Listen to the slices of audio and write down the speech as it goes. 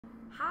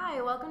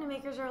Hi, welcome to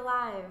Makers Are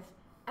Live.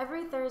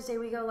 Every Thursday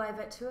we go live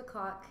at 2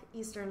 o'clock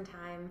Eastern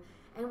Time,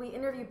 and we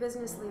interview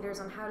business leaders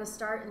on how to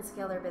start and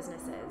scale their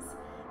businesses.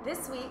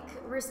 This week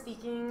we're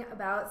speaking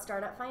about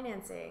startup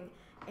financing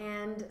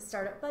and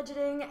startup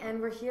budgeting,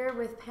 and we're here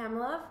with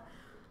Pamela,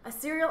 a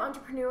serial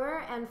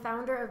entrepreneur and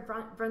founder of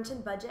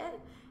Brunch Budget,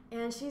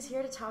 and she's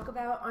here to talk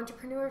about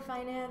entrepreneur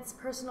finance,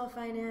 personal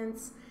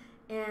finance,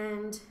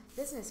 and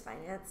business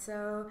finance.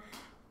 So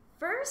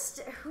first,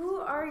 who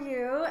are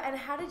you and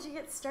how did you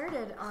get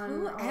started on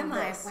Who all am of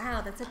I? this?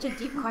 Wow, that's such a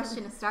deep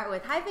question to start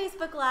with. Hi,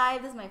 Facebook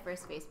Live. This is my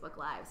first Facebook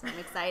Live, so I'm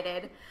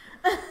excited.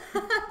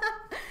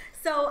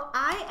 So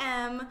I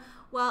am,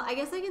 well, I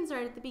guess I can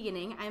start at the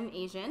beginning. I'm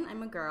Asian.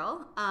 I'm a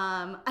girl.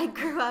 I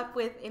grew up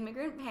with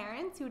immigrant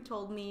parents who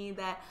told me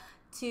that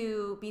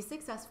to be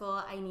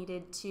successful, I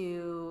needed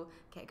to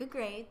get good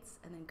grades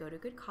and then go to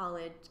good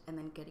college and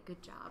then get a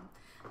good job.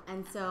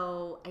 And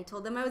so I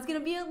told them I was going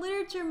to be a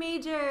literature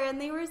major, and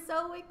they were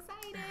so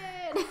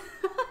excited.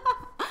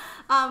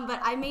 But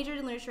I majored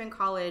in literature in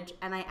college,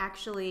 and I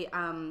actually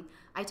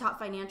I taught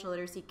financial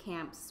literacy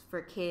camps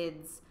for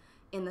kids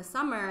in the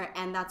summer,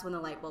 and that's when the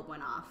light bulb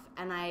went off.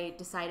 And I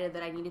decided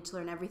that I needed to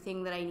learn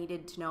everything that I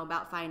needed to know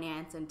about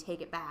finance and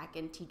take it back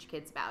and teach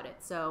kids about it.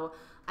 So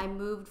I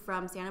moved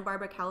from Santa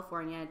Barbara,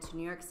 California to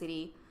New York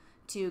City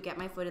to get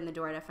my foot in the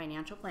door at a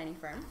financial planning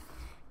firm.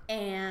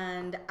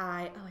 And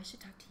I should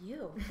talk to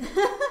you.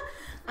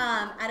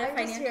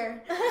 I'm just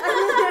here.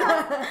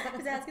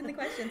 Who's asking the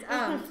questions?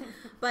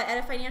 But at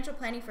a financial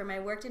planning firm,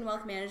 I worked in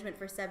wealth management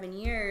for 7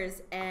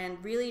 years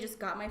and really just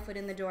got my foot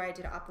in the door. I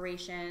did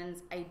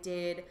operations.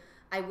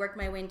 I worked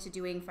my way into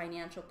doing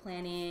financial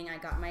planning. I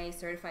got my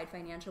certified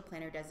financial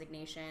planner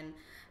designation.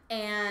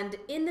 And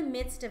in the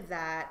midst of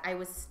that, I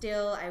was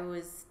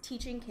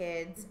teaching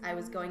kids. I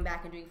was going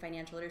back and doing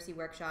financial literacy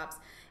workshops.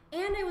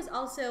 And I was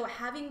also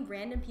having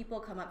random people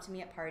come up to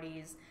me at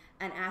parties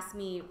and ask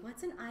me,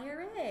 what's an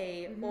IRA?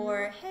 Mm-hmm.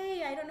 Or,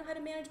 hey, I don't know how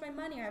to manage my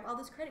money. I have all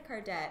this credit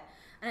card debt.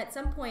 And at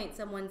some point,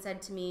 someone said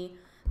to me,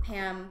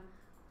 Pam,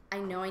 I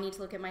know I need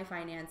to look at my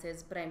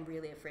finances, but I'm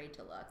really afraid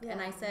to look. Yeah.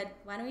 And I said,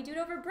 why don't we do it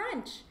over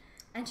brunch?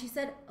 And she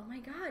said, oh my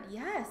God,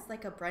 yes,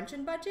 like a brunch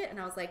and budget. And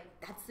I was like,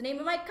 that's the name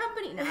of my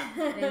company. No,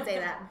 I didn't say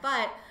that.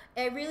 But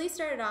it really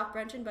started off,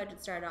 Brunch and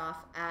Budget started off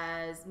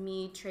as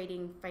me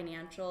trading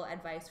financial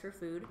advice for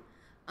food.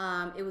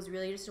 It was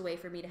really just a way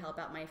for me to help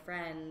out my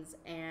friends,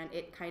 and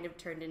it kind of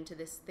turned into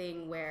this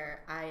thing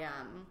where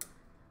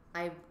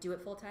I do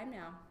it full time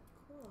now.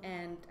 Cool.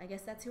 And I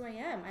guess that's who I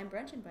am. I'm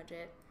Brunch and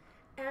Budget.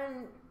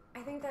 And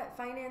I think that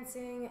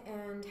financing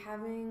and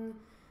having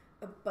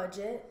a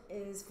budget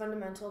is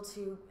fundamental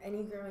to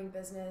any growing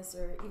business,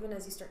 or even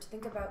as you start to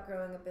think about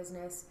growing a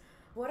business.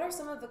 What are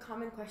some of the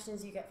common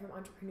questions you get from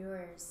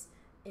entrepreneurs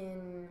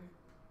in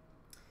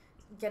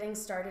getting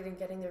started and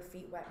getting their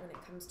feet wet when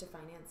it comes to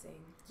financing?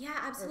 Yeah,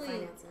 absolutely.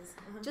 Or finances.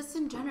 Just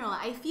in general,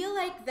 I feel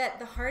like that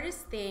the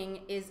hardest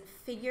thing is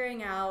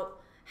figuring out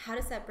how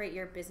to separate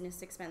your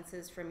business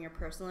expenses from your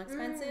personal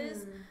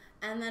expenses,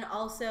 and then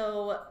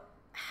also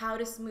how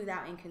to smooth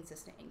out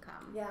inconsistent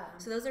income. Yeah.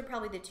 So those are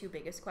probably the two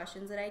biggest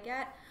questions that I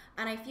get.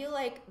 And I feel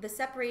like the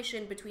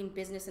separation between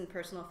business and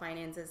personal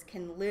finances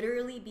can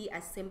literally be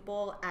as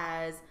simple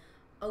as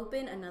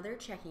open another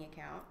checking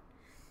account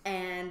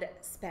and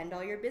spend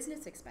all your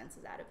business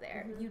expenses out of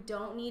there. Mm-hmm. You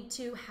don't need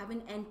to have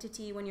an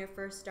entity when you're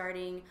first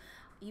starting.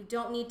 You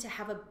don't need to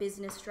have a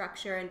business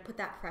structure and put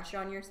that pressure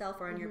on yourself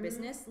or on your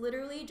business.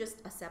 Literally just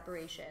a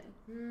separation.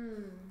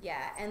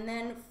 Yeah. And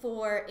then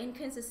for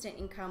inconsistent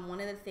income, one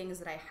of the things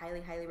that I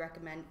highly, highly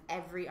recommend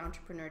every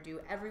entrepreneur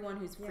do, everyone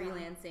who's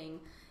freelancing,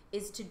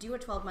 is to do a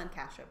 12-month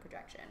cash flow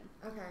projection.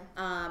 Okay.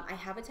 I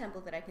have a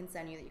template that I can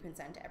send you that you can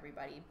send to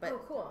everybody. But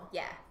oh, cool.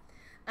 Yeah.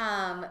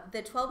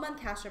 The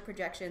 12-month cash flow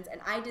projections, and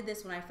I did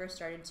this when I first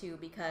started too,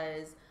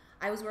 because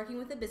I was working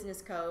with a business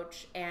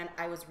coach and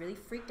I was really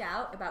freaked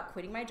out about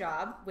quitting my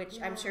job,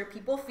 which I'm sure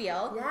people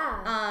feel.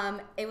 Yeah.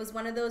 It was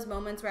one of those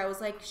moments where I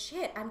was like,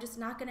 shit, I'm just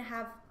not going to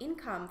have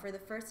income for the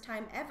first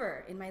time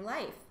ever in my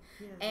life.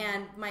 Yeah.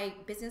 And my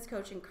business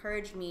coach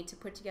encouraged me to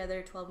put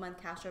together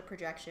 12-month cash flow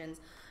projections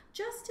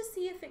just to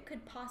see if it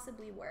could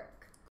possibly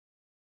work.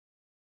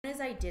 As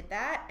I did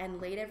that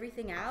and laid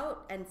everything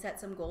out and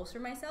set some goals for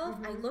myself,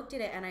 I looked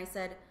at it and I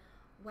said,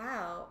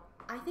 wow,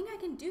 I think I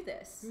can do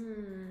this.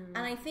 And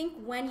I think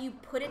when you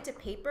put it to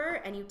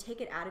paper and you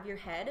take it out of your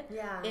head,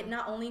 it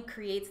not only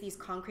creates these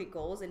concrete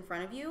goals in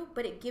front of you,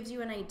 but it gives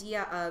you an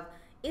idea of,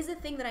 is the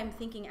thing that I'm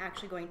thinking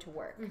actually going to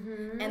work?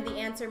 And the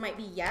answer might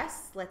be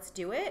yes, let's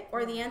do it.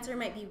 Or the answer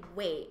might be,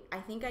 wait, I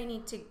think I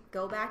need to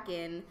go back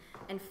in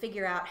and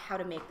figure out how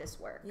to make this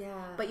work. Yeah.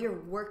 But you're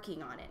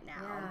working on it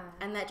now. Yeah.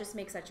 And that just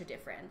makes such a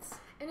difference.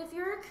 And if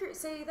you're,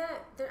 say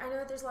that, I know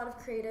that there's a lot of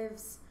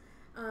creatives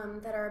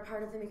that are a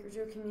part of the Maker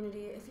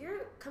community. If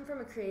you come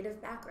from a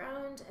creative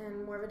background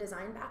and more of a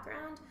design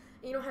background,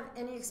 and you don't have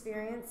any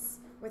experience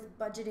with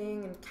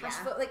budgeting and cash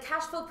flow. Like,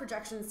 cash flow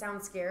projections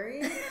sound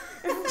scary.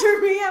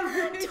 For me,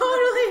 I'm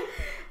totally,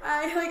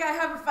 I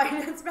have a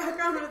finance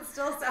background, but it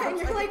still sounds and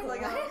you're like what?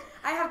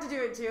 I have to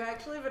do it too,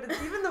 actually, but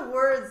it's even the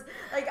words,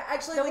 like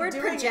actually the like word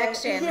doing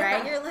projection, it,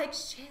 right? You're like,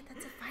 shit,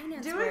 that's a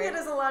finance doing word. it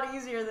is a lot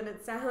easier than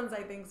it sounds,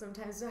 I think,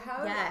 sometimes. So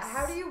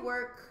how do you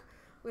work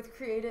with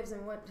creatives,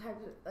 and what type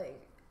of, like,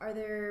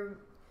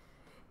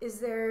 is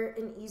there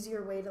an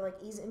easier way to like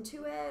ease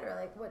into it, or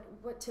like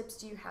what tips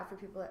do you have for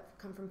people that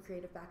come from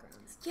creative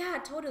backgrounds? Yeah,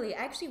 totally. I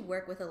actually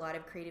work with a lot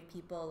of creative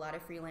people, a lot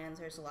of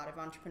freelancers, a lot of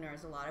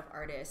entrepreneurs, a lot of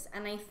artists.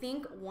 And I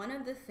think one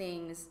of the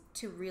things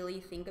to really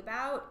think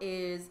about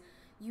is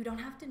you don't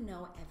have to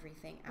know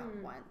everything at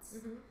once.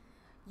 Mm-hmm.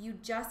 You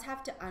just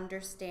have to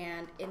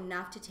understand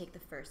enough to take the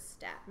first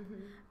step. Mm-hmm.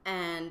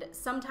 And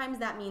sometimes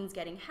that means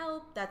getting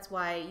help. That's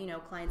why,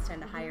 clients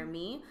tend to hire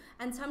me.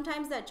 And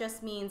sometimes that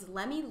just means,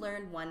 let me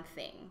learn one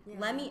thing. Yeah.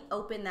 Let me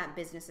open that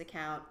business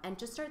account and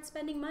just start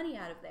spending money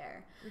out of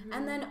there. Mm-hmm.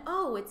 And then,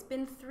 it's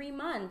been 3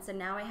 months and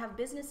now I have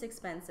business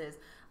expenses.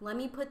 Let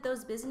me put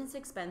those business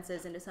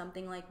expenses into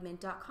something like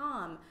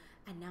mint.com.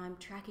 And now I'm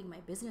tracking my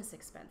business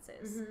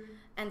expenses. Mm-hmm.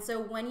 And so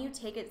when you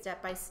take it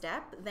step by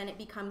step, then it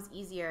becomes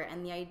easier.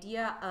 And the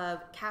idea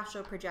of cash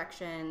flow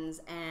projections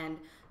and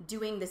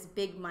doing this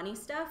big money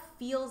stuff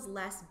feels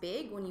less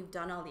big when you've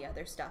done all the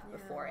other stuff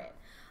before it.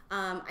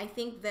 I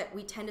think that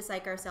we tend to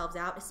psych ourselves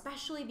out,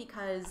 especially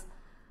because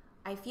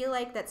I feel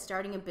like that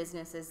starting a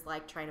business is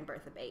like trying to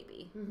birth a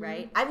baby,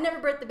 right? I've never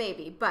birthed a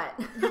baby, but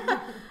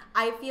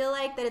I feel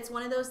like that it's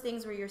one of those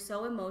things where you're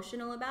so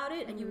emotional about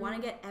it and you want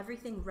to get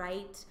everything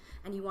right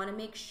and you want to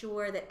make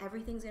sure that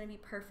everything's going to be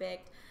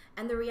perfect.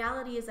 And the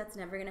reality is that's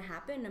never going to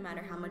happen no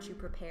matter how much you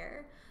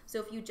prepare.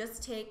 So if you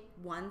just take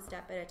one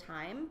step at a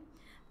time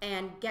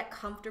and get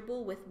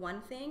comfortable with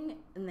one thing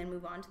and then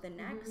move on to the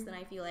next, then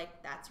I feel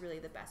like that's really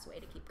the best way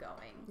to keep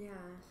going. Yeah.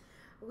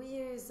 We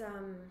use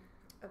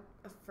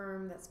a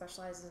firm that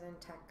specializes in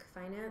tech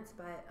finance,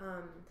 but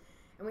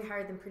and we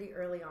hired them pretty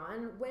early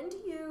on. When do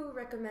you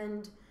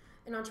recommend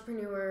an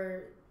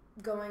entrepreneur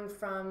going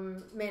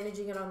from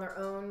managing it on their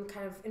own,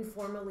 kind of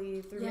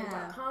informally through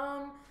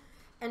mint.com,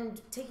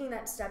 and taking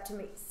that step to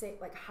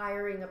like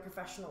hiring a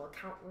professional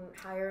accountant,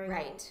 hiring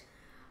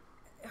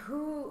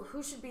who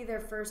should be their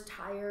first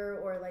hire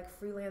or like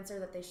freelancer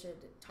that they should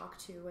talk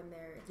to when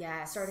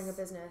they're starting a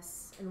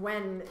business, and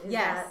when is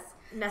that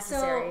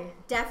necessary? So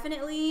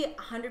definitely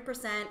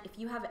 100%, if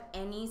you have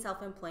any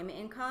self-employment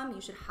income,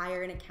 you should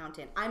hire an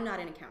accountant. I'm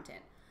not an accountant.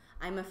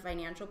 I'm a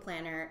financial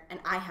planner and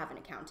I have an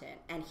accountant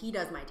and he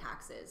does my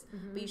taxes.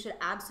 But you should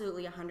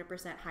absolutely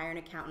 100% hire an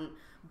accountant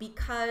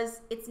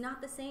because it's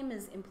not the same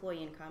as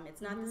employee income.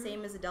 It's not the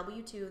same as a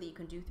W-2 that you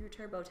can do through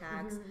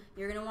TurboTax.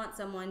 You're going to want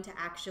someone to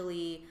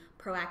actually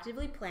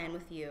proactively plan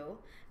with you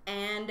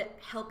and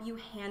help you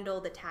handle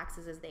the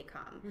taxes as they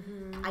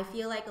come. I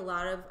feel like a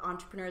lot of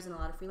entrepreneurs and a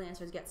lot of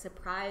freelancers get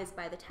surprised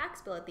by the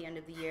tax bill at the end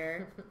of the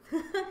year,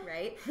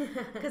 right?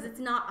 Because it's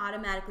not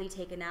automatically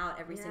taken out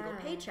every single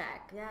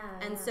paycheck.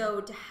 And so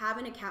to have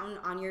an accountant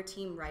on your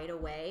team right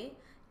away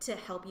to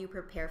help you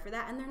prepare for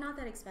that, and they're not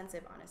that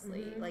expensive,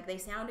 honestly. Like, they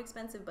sound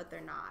expensive, but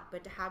they're not.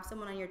 But to have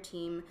someone on your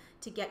team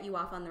to get you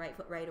off on the right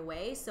foot right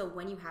away, so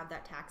when you have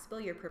that tax bill,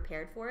 you're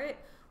prepared for it,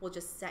 will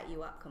just set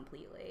you up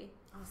completely.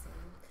 Awesome.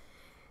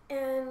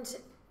 And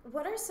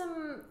what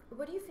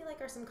do you feel like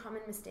are some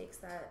common mistakes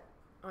that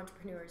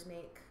entrepreneurs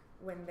make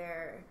when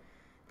they're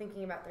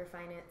thinking about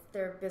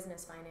their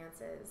business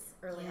finances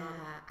early on?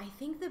 I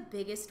think the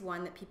biggest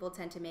one that people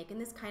tend to make, and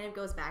this kind of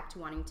goes back to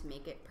wanting to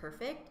make it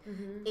perfect,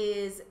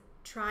 is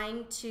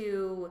trying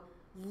to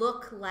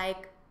look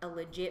like a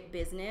legit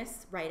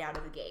business right out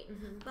of the gate.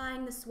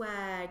 Buying the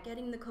swag,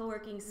 getting the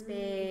co-working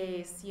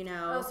space,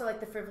 Also like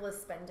the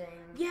frivolous spending.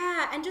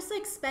 Yeah, and just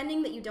like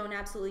spending that you don't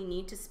absolutely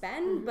need to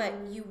spend, but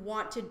you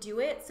want to do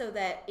it so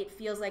that it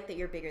feels like that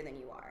you're bigger than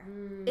you are.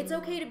 It's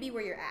okay to be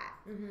where you're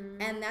at.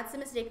 And that's the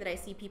mistake that I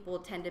see people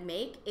tend to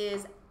make,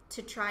 is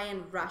to try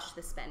and rush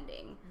the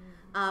spending.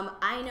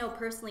 I know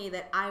personally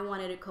that I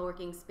wanted a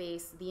co-working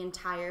space the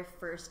entire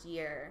first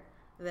year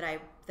that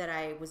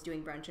I was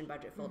doing Brunch and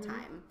Budget full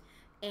time.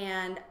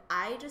 And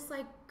I just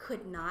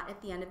could not,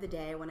 at the end of the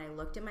day, when I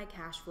looked at my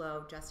cash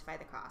flow, justify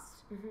the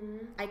cost.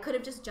 I could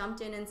have just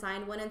jumped in and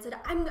signed one and said,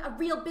 I'm a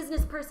real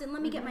business person,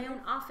 let me get my own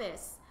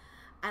office.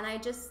 And I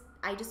just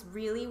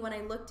really, when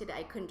I looked at it,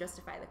 I couldn't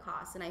justify the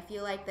cost. And I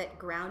feel like that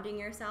grounding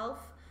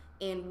yourself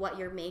in what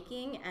you're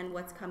making and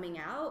what's coming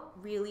out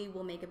really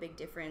will make a big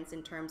difference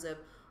in terms of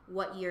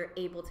what you're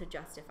able to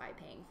justify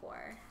paying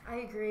for. I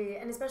agree.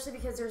 And especially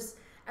because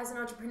as an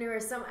entrepreneur,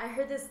 I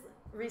heard this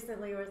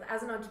recently, was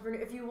as an entrepreneur,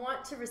 if you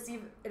want to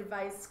receive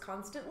advice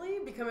constantly,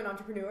 become an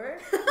entrepreneur,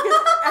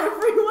 because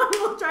everyone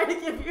will try to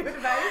give you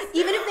advice,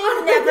 even if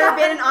they've never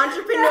been an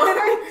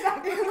entrepreneur.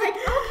 Exactly. Like,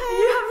 okay,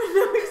 you have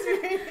no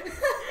experience,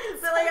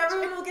 so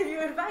everyone will give you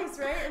advice,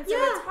 right? And so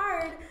it's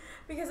hard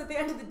because at the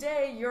end of the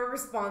day, you're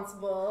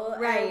responsible,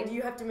 right? And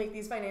you have to make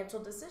these financial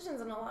decisions,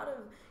 and a lot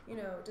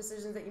of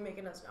decisions that you make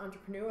as an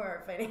entrepreneur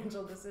are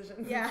financial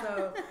decisions.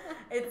 So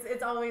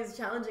it's always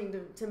challenging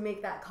to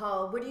make that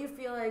call. What do you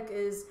feel like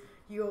is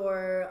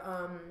your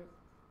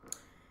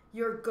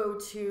your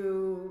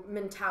go-to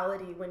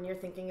mentality when you're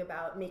thinking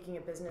about making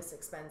a business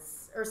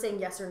expense or saying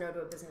yes or no to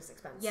a business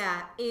expense?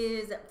 Yeah,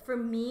 for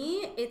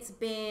me, it's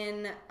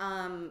been,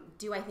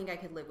 do I think I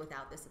could live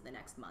without this in the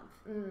next month?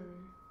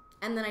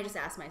 And then I just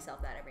ask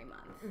myself that every month.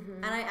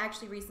 And I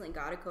actually recently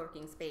got a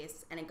co-working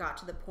space, and it got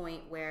to the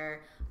point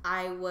where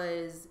I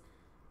was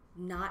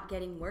not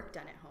getting work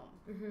done at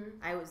home.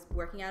 I was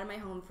working out of my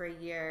home for a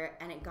year,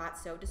 and it got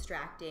so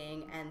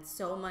distracting, and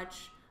so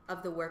much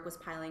of the work was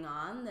piling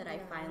on that I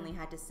finally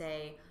had to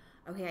say,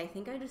 okay, I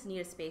think I just need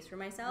a space for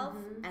myself,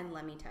 and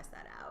let me test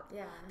that out.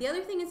 The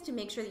other thing is to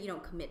make sure that you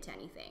don't commit to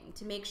anything.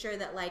 To make sure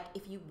that, like,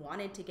 if you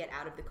wanted to get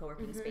out of the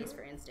co-working space,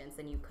 for instance,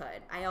 then you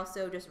could. I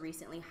also just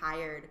recently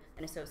hired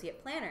an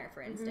associate planner,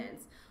 for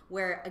instance,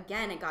 where,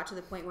 again, it got to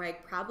the point where I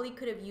probably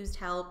could have used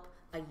help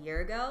a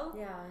year ago,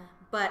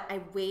 but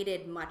I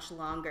waited much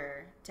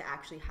longer to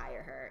actually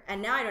hire her.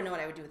 And now I don't know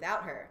what I would do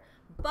without her.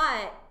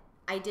 But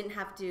I didn't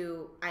have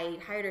to, I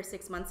hired her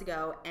 6 months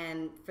ago,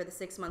 and for the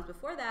 6 months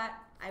before that,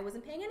 I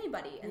wasn't paying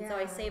anybody. And so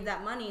I saved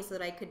that money so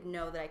that I could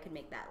know that I could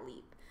make that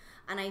leap.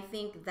 And I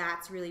think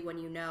that's really when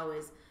you know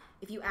is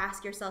if you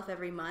ask yourself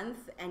every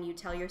month and you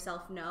tell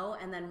yourself no,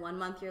 and then 1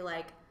 month you're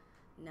like,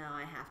 no,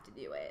 I have to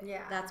do it.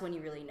 That's when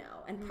you really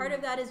know. And part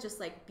of that is just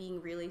like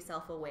being really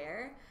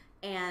self-aware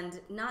and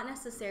not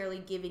necessarily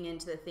giving in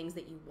to the things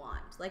that you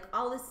want. Like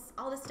all this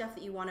stuff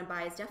that you want to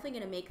buy is definitely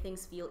going to make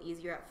things feel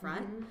easier up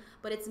front,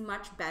 but it's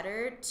much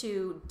better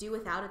to do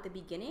without at the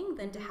beginning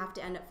than to have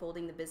to end up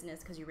folding the business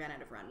because you ran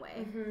out of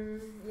runway.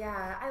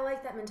 Yeah, I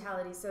like that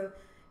mentality. So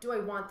do I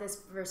want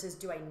this versus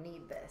do I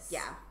need this?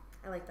 Yeah.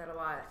 I like that a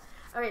lot.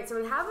 All right, so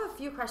we have a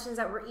few questions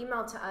that were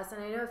emailed to us,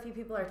 and I know a few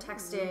people are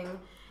texting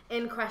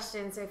in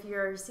questions. So if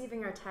you're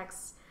receiving our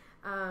texts,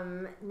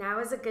 now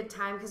is a good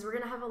time because we're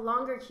going to have a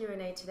longer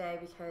Q&A today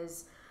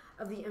because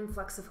of the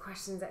influx of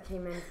questions that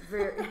came in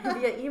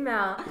via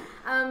email.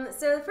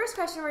 So the first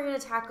question we're going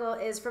to tackle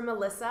is from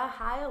Alyssa.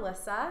 Hi,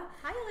 Alyssa.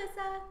 Hi,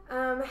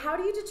 Alyssa. How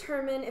do you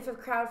determine if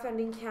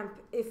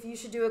if you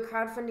should do a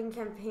crowdfunding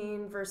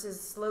campaign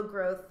versus slow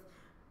growth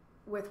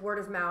with word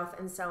of mouth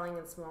and selling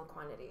in small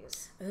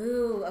quantities?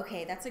 Ooh,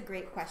 okay, that's a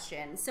great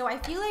question. So I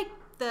feel like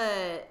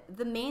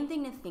the main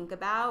thing to think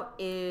about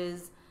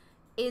is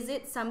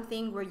it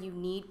something where you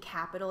need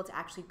capital to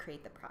actually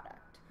create the product?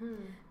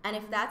 And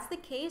if that's the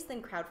case,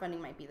 then crowdfunding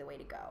might be the way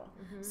to go.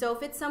 So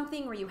if it's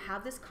something where you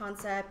have this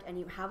concept and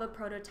you have a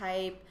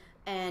prototype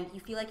and you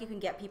feel like you can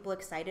get people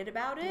excited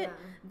about it,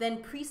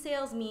 then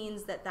pre-sales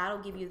means that that'll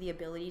give you the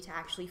ability to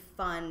actually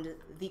fund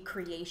the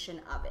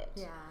creation of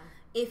it.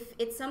 If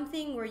it's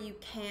something where you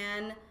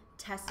can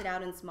test it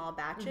out in small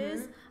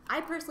batches,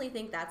 I personally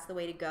think that's the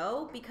way to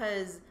go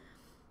because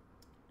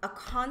a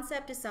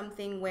concept is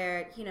something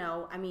where, you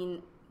know, I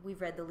mean, we've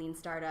read the Lean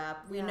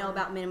Startup. We know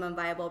about minimum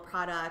viable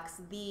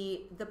products.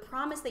 The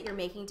promise that you're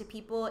making to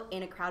people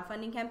in a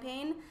crowdfunding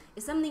campaign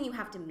is something you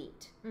have to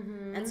meet.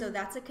 And so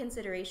that's a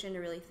consideration to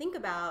really think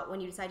about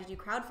when you decide to do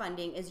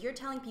crowdfunding is you're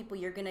telling people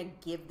you're going to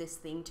give this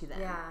thing to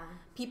them.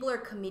 People are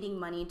committing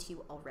money to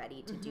you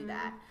already to do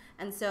that.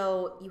 And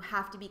so you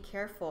have to be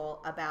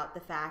careful about the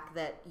fact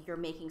that you're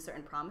making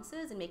certain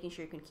promises and making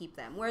sure you can keep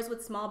them. Whereas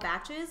with small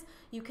batches,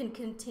 you can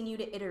continue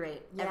to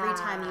iterate every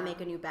time you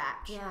make a new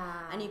batch.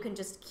 And you can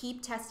just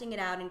keep testing it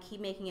out and keep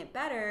making it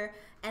better.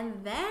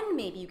 And then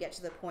maybe you get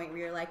to the point where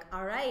you're like,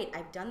 all right,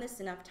 I've done this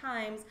enough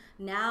times.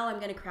 Now I'm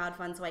going to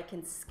crowdfund so I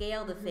can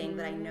scale the thing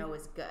that I know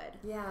is good.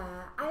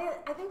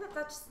 I think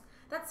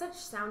that's such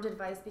sound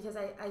advice because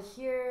I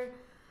hear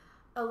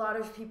a lot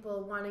of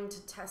people wanting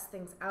to test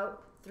things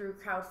out through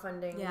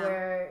crowdfunding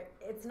where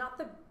it's not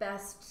the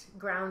best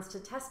grounds to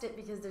test it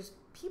because there's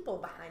people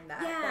behind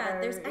that.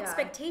 There's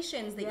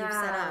expectations that you've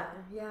set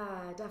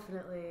up.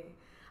 Definitely.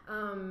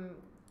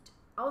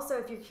 Also,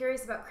 if you're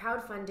curious about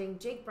crowdfunding,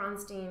 Jake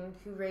Bronstein,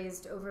 who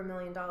raised over $1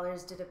 million,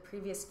 did a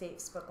previous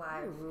Facebook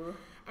Live.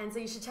 And so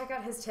you should check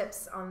out his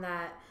tips on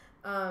that.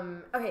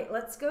 Okay,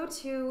 let's go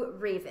to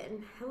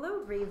Raven.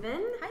 Hello,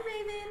 Raven. Hi,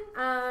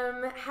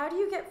 Raven. How do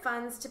you get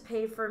funds to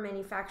pay for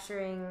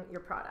manufacturing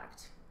your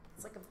product?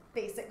 It's like a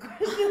basic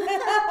question.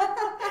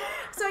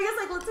 So I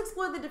guess let's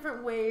explore the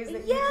different ways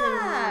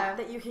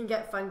that you can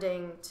get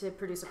funding to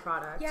produce a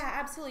product. Yeah,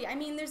 absolutely. I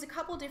mean, there's a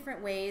couple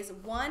different ways.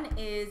 One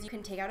is you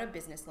can take out a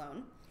business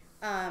loan.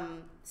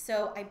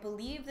 So I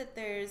believe that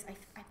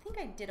I think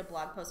I did a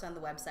blog post on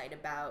the website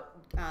about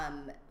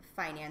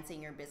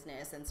financing your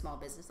business and small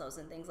business loans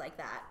and things like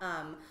that.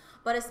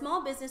 But a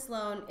small business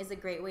loan is a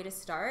great way to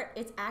start.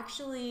 It's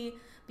actually,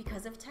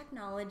 because of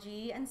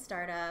technology and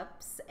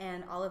startups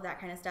and all of that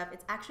kind of stuff,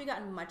 it's actually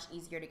gotten much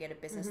easier to get a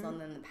business loan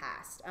than in the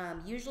past.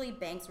 Usually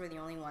banks were the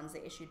only ones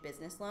that issued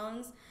business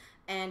loans,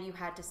 and you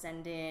had to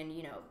send in,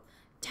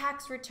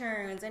 tax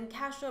returns and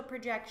cash flow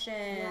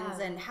projections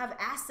and have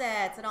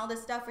assets and all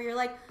this stuff where you're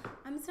like,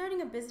 I'm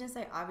starting a business,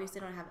 I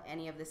obviously don't have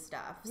any of this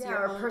stuff. So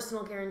or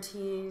personal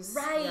guarantees.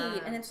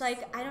 Right. And it's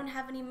like, I don't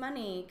have any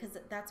money because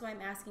that's why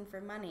I'm asking for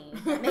money.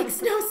 That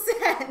makes no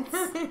sense.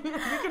 You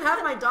can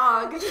have my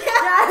dog. Pickles.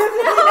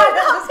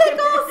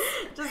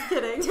 Just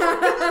kidding.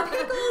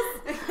 Pickles.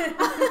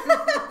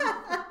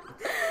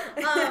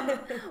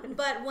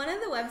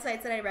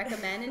 websites that I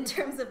recommend in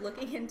terms of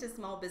looking into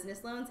small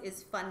business loans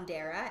is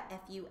Fundera,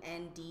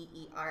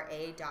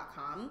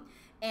 Fundera.com.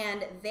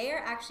 And they're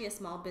actually a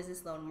small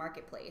business loan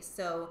marketplace.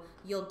 So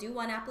you'll do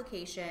one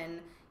application,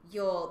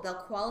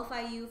 they'll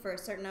qualify you for a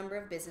certain number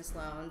of business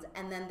loans,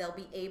 and then they'll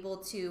be able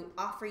to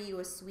offer you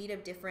a suite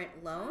of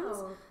different loans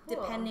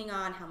depending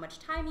on how much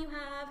time you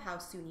have, how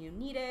soon you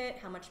need it,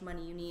 how much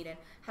money you need, and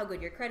how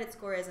good your credit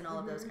score is, and all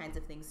of those kinds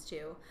of things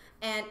too.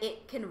 And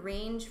it can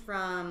range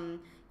from,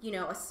 you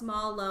know, a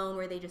small loan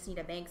where they just need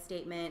a bank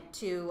statement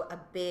to a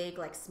big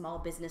like small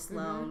business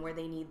loan where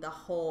they need the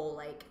whole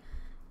like,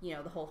 you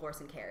know, the whole horse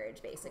and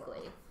carriage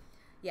basically.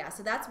 Yeah,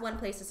 so that's one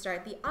place to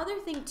start. The other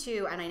thing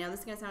too, and I know this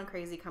is going to sound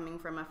crazy coming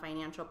from a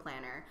financial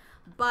planner,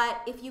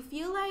 but if you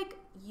feel like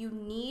you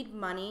need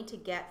money to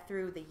get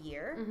through the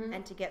year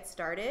and to get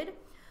started,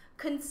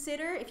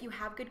 consider, if you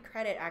have good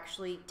credit,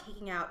 actually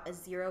taking out a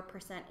 0%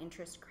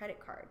 interest credit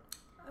card.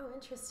 Oh,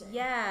 interesting.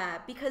 Yeah,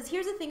 because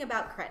here's the thing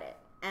about credit.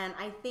 And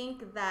I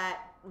think that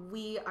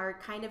we are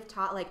kind of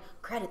taught like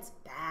credit's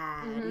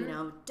bad, you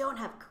know, don't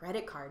have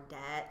credit card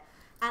debt.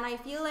 And I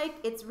feel like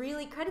it's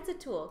really, credit's a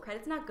tool.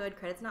 Credit's not good,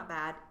 credit's not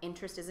bad.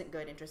 Interest isn't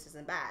good, interest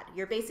isn't bad.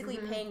 You're basically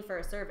paying for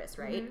a service,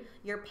 right?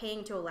 You're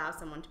paying to allow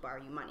someone to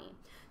borrow you money.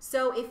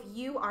 So if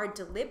you are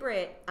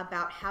deliberate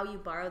about how you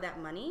borrow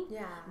that money,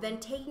 then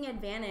taking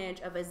advantage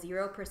of a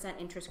 0%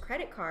 interest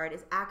credit card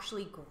is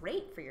actually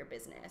great for your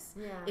business.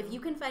 If you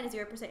can find a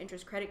 0%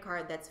 interest credit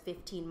card that's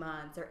 15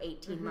 months or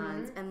 18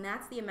 months, and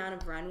that's the amount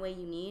of runway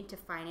you need to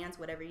finance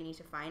whatever you need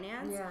to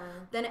finance,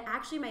 then it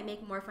actually might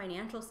make more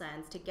financial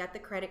sense to get the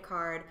credit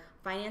card,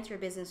 finance your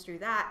business through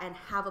that, and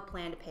have a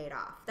plan to pay it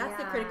off. That's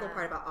the critical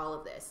part about all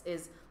of this,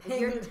 is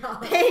paying it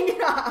off.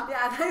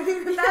 Yeah, I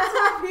think that's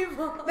what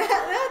people...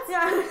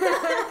 it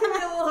can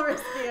be a little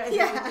risky, I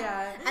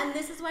think. And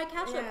this is why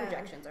cash flow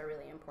projections are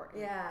really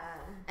important.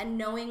 And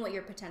knowing what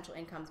your potential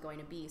income is going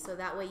to be. So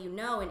that way you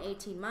know in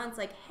 18 months,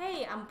 like,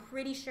 hey, I'm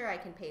pretty sure I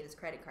can pay this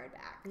credit card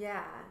back.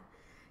 Yeah,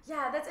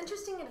 that's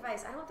interesting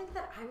advice. I don't think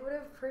that I would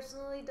have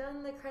personally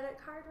done the credit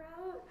card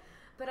route,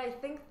 but I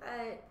think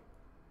that,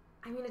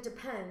 I mean, it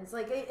depends.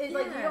 Like, like you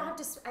don't have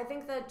to, I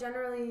think that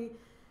generally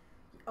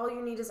all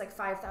you need is like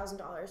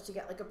 $5,000 to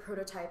get like a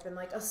prototype and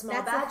like a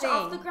small batch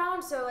off the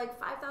ground. So like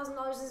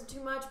 $5,000 isn't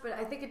too much, but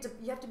I think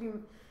you have to be,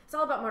 it's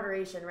all about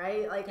moderation,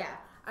 right? Like,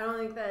 I don't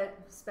think that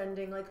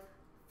spending like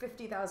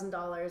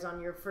 $50,000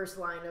 on your first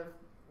line of,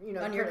 you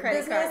know, on your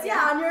credit card,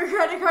 on your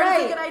credit card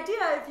is a good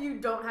idea if you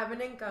don't have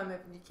an income,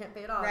 if you can't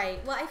pay it off. Right.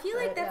 Well, I feel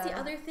like that's the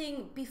other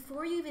thing.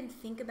 Before you even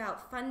think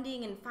about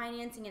funding and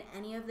financing and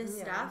any of this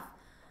stuff,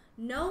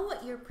 know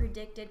what your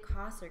predicted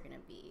costs are going to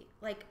be.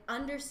 Like,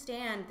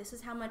 understand this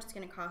is how much it's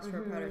going to cost for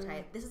a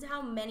prototype. This is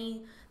how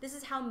many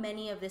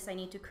of this I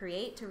need to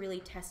create to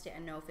really test it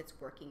and know if it's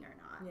working or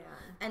not.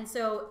 And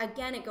so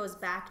again, it goes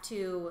back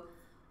to,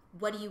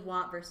 what do you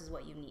want versus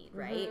what you need,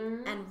 right?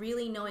 And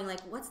really knowing,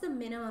 like, what's the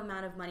minimum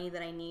amount of money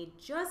that I need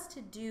just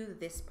to do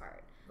this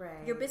part.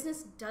 Your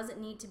business doesn't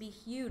need to be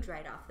huge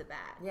right off the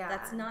bat.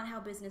 That's not how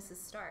businesses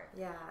start.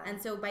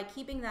 And so by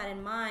keeping that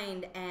in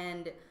mind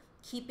and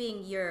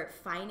keeping your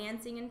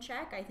financing in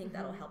check, I think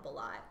that'll help a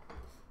lot.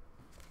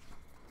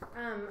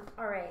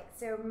 All right,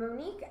 so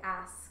Monique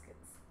asks,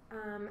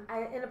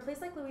 in a place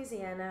like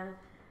Louisiana,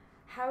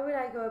 how would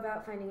I go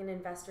about finding an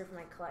investor for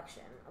my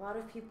collection? A lot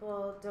of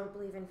people don't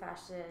believe in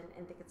fashion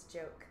and think it's a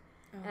joke.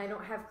 And I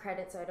don't have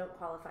credit, so I don't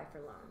qualify for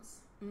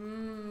loans.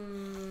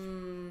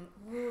 Ooh,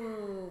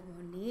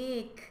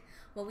 Monique.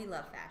 Well, we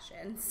love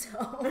fashion, so...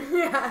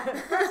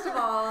 First of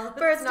all,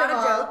 it's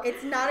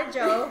not a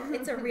joke.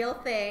 It's a real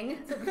thing.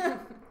 It's a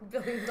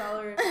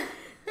billion-dollar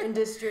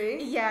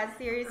industry. Yeah,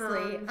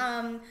 seriously.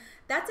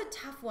 That's a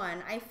tough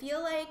one. I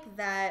feel like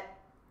that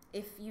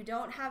if you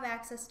don't have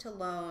access to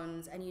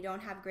loans and you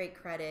don't have great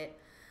credit,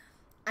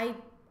 I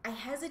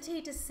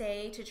hesitate to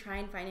say to try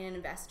and find an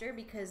investor,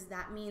 because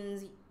that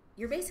means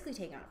you're basically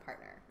taking on a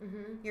partner.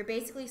 You're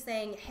basically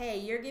saying, hey,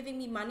 you're giving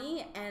me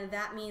money, and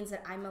that means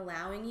that I'm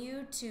allowing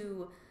you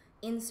to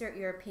insert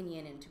your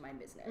opinion into my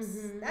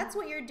business. That's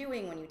what you're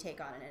doing when you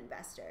take on an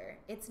investor.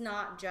 It's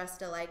not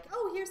just a like,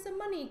 oh, here's some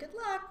money, good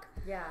luck.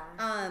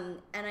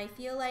 And I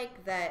feel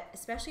like that,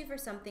 especially for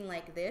something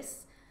like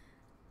this,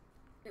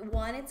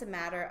 one, it's a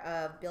matter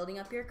of building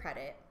up your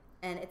credit,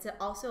 and it's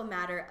also a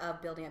matter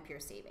of building up your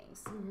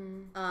savings.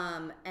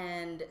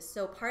 And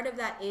so part of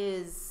that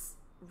is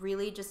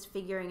really just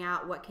figuring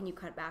out what can you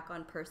cut back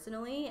on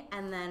personally,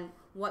 and then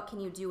what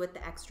can you do with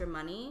the extra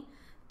money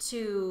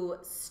to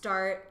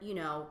start,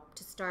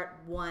 to start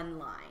one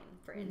line,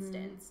 for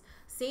instance.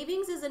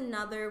 Savings is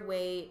another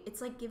way.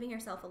 It's like giving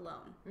yourself a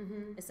loan,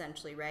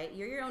 essentially, right?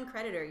 You're your own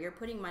creditor. You're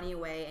putting money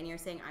away, and you're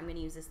saying, I'm going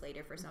to use this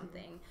later for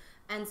something.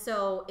 And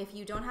so if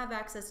you don't have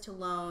access to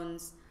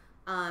loans,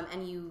 I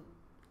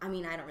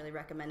don't really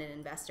recommend an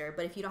investor,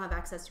 but if you don't have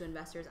access to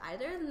investors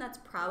either, then that's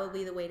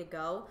probably the way to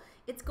go.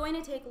 It's going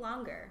to take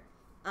longer.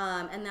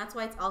 And that's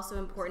why it's also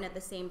important at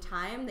the same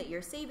time that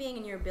you're saving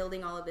and you're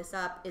building all of this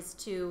up, is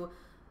to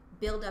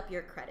build up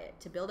your credit,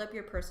 to build up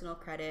your personal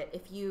credit.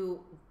 If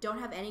you don't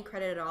have any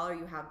credit at all, or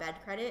you have bad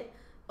credit,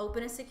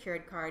 open a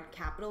secured card.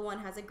 Capital One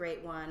has a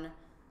great one.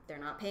 They're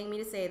not paying me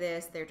to say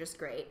this. They're just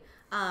great.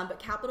 But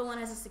Capital One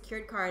has a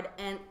secured card,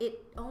 and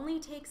it only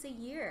takes a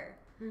year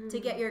to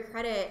get your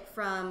credit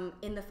from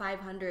in the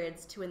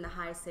 500s to in the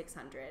high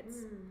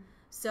 600s.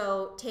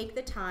 So take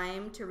the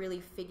time to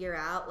really figure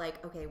out,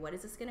 like, okay, what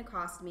is this going to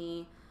cost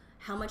me?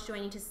 How much do I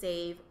need to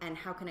save? And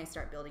how can I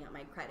start building up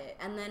my credit?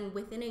 And then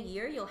within a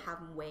year, you'll have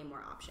way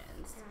more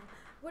options. Yeah.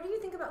 What do you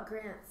think about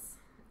grants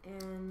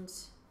and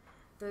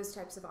those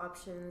types of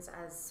options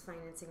as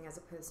financing as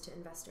opposed to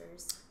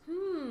investors?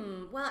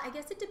 Well, I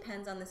guess it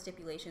depends on the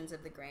stipulations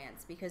of the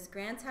grants, because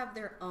grants have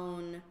their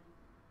own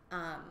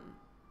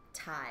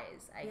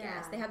ties, I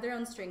guess. They have their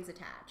own strings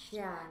attached.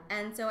 Yeah.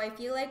 And so I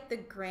feel like the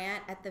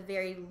grant, at the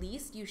very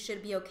least, you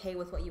should be okay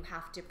with what you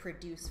have to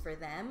produce for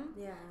them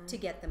to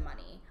get the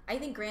money. I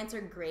think grants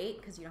are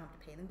great because you don't have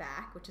to pay them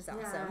back, which is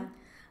awesome.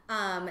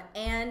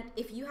 And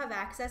if you have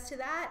access to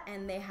that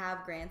and they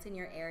have grants in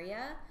your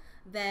area,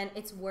 then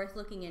it's worth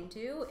looking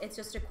into. It's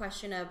just a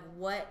question of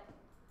what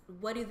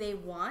do they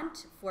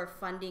want for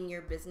funding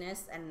your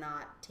business and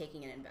not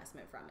taking an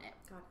investment from it.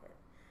 Got it.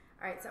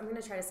 All right, so I'm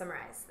going to try to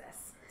summarize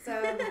this.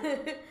 So,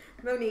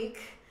 Monique,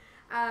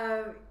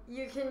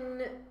 you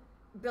can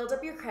build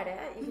up your credit.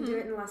 You can do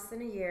it in less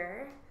than a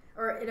year,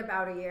 or in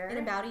about a year. In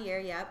about a year,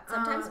 yep.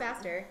 Sometimes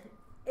faster.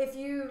 If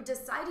you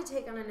decide to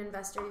take on an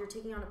investor, you're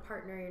taking on a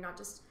partner. You're not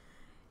just,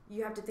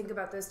 you have to think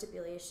about those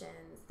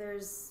stipulations.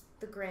 There's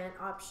the grant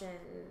option.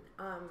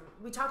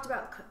 We talked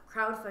about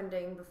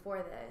crowdfunding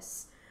before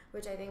this,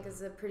 which I think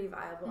is a pretty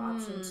viable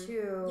option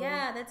too.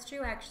 Yeah, that's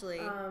true actually.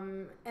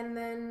 And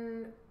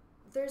then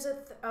there's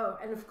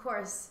and of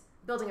course,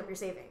 building up your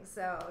savings.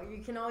 So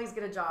you can always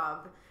get a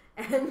job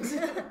and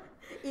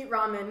eat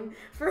ramen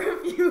for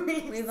a few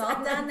weeks. We've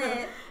all done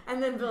it.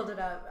 And then build it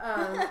up.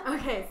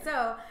 Okay,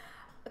 so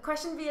a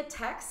question via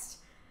text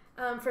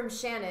from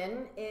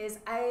Shannon is,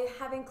 I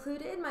have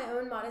included my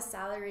own modest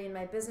salary in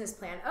my business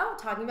plan. Oh,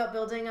 talking about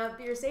building up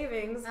your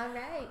savings. All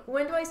right.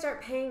 When do I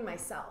start paying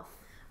myself?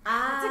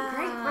 That's a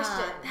great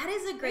question. That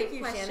is a great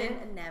question.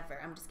 Shannon. Never.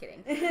 I'm just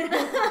kidding.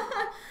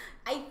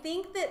 I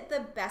think that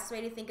the best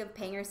way to think of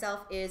paying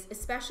yourself is,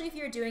 especially if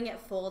you're doing it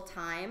full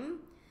time,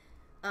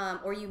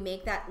 or you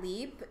make that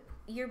leap,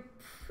 you're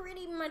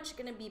pretty much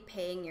going to be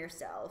paying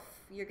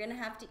yourself. You're going to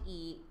have to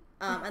eat.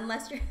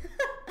 Unless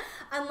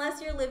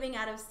you're living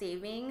out of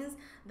savings,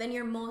 then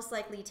you're most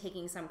likely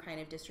taking some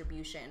kind of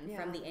distribution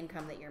from the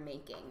income that you're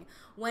making.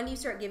 When you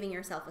start giving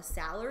yourself a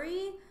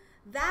salary,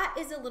 that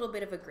is a little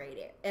bit of a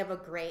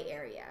gray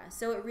area.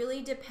 So it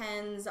really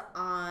depends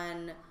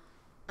on,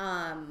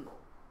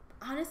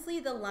 honestly,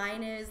 the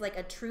line is like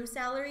a true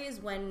salary is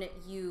when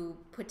you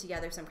put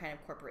together some kind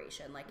of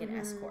corporation, like an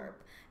S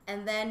Corp.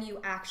 And then you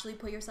actually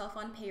put yourself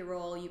on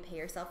payroll, you pay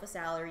yourself a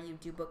salary, you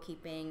do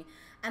bookkeeping.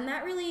 And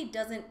that really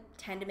doesn't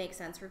tend to make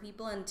sense for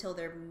people until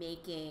they're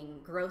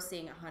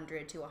grossing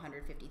 $100,000 to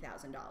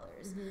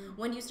 $150,000.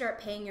 When you start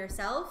paying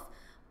yourself,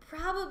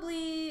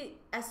 probably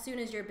as soon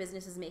as your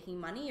business is making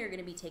money, you're going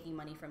to be taking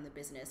money from the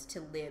business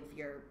to live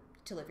your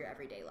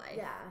everyday life.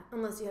 Yeah,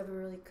 unless you have a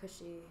really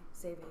cushy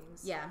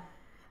savings. Yeah.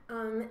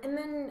 And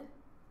then,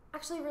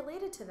 actually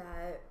related to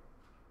that,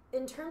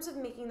 in terms of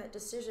making that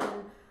decision,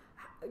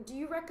 do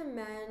you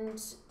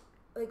recommend,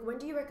 when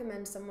do you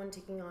recommend someone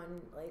taking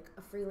on,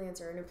 a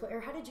freelancer, an employer?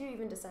 How did you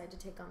even decide to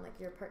take on,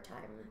 your part-time?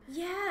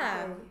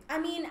 Yeah. I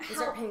mean,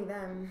 start paying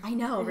them. I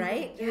know,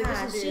 right?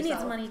 Yeah, she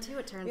needs money too,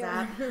 it turns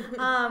out.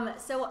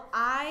 So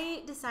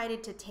I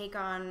decided to take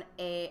on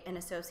an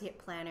associate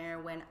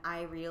planner when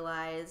I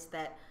realized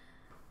that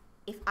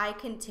if I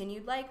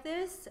continued like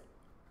this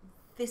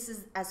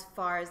is as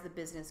far as the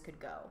business could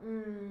go.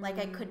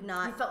 I could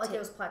not. You felt like it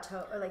was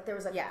plateau, or there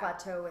was a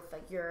plateau with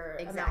your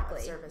amount of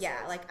services.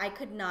 Yeah, I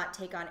could not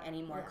take on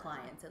any more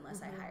clients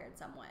unless I hired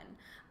someone.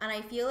 And I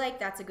feel like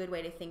that's a good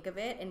way to think of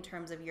it in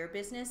terms of your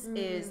business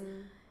is,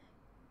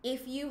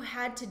 if you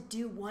had to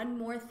do one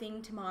more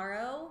thing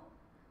tomorrow,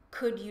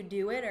 could you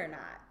do it or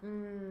not?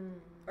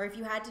 Or if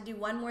you had to do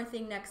one more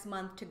thing next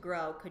month to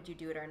grow, could you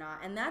do it or not?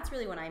 And that's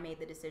really when I made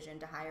the decision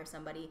to hire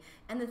somebody.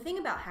 And the thing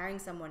about hiring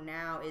someone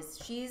now is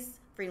she's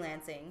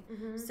freelancing.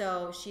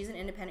 So she's an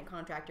independent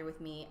contractor with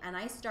me, and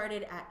I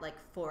started at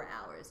 4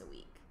 hours a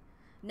week.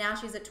 Now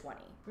she's at 20.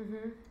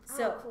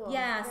 So cool.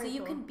 yeah, Very so you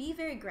cool. can be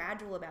very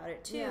gradual about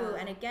it too.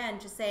 And again,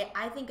 just say,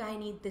 I think I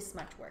need this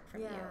much work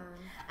from you.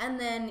 And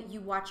then you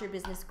watch your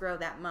business grow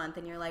that month,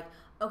 and you're like,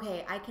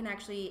 okay, I can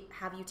actually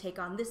have you take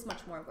on this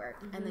much more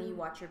work. And then you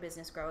watch your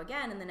business grow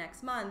again in the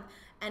next month.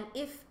 And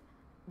if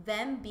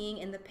them being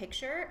in the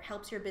picture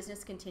helps your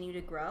business continue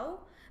to grow,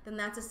 then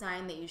that's a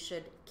sign that you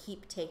should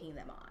keep taking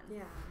them on.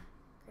 Yeah,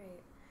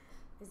 great.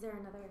 Is there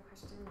another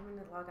question? I'm going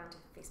to log on to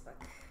Facebook.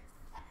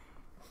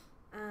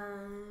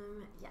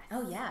 Yes.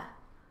 Oh, yeah.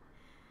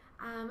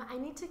 I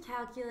need to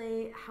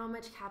calculate how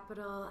much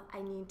capital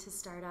I need to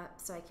start up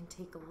so I can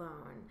take a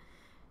loan.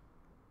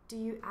 Do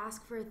you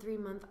ask for a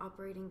 3-month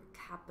operating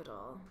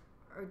capital,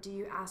 or do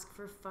you ask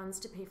for funds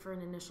to pay for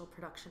an initial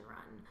production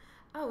run?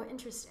 Oh,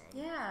 interesting.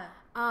 Yeah.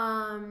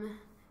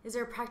 Is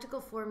there a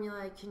practical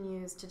formula I can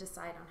use to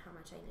decide on how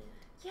much I need?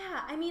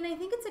 Yeah, I mean, I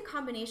think it's a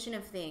combination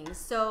of things.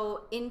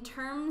 So in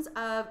terms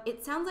of,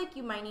 it sounds like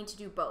you might need to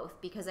do both,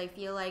 because I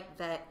feel like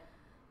that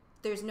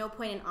there's no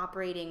point in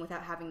operating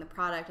without having the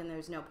product, and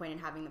there's no point in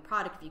having the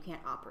product if you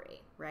can't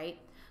operate, right?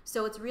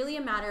 So it's really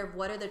a matter of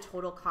what are the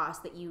total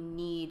costs that you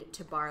need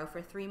to borrow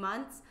for 3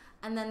 months.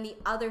 And then the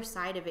other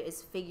side of it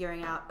is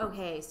figuring out,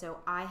 okay, so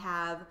I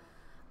have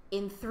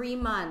in 3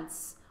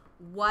 months,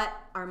 what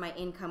are my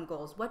income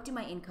goals? What do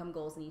my income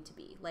goals need to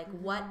be? Like,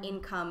 what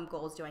income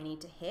goals do I need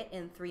to hit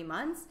in 3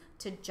 months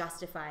to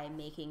justify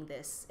making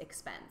this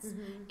expense?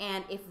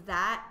 And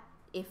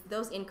if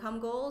those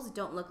income goals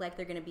don't look like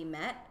they're going to be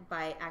met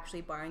by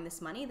actually borrowing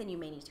this money, then you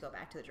may need to go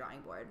back to the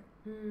drawing board.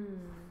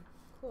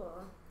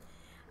 Cool.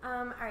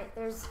 All right,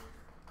 there's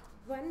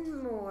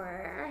one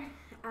more.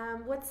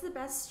 What's the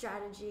best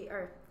strategy,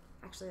 or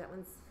actually that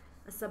one's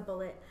a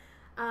sub-bullet.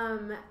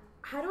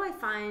 How do I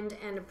find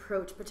and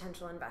approach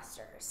potential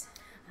investors?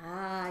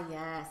 Ah,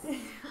 yes. And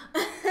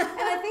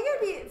I think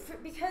it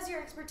would be, because your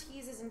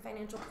expertise is in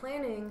financial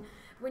planning,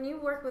 when you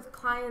work with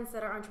clients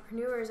that are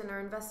entrepreneurs and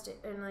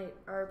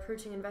are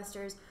approaching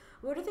investors,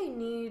 what do they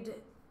need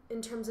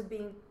in terms of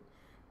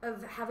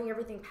having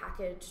everything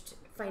packaged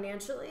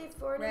financially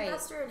for an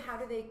investor, and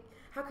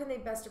how can they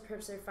best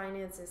approach their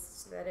finances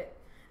so that it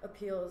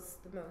appeals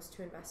the most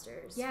to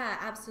investors? Yeah,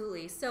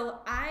 absolutely. So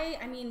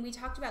I mean, we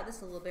talked about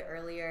this a little bit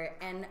earlier,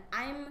 and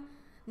I'm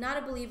not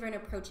a believer in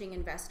approaching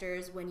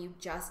investors when you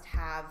just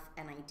have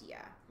an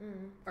idea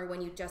or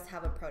when you just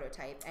have a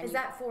prototype. And is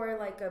that for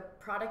like a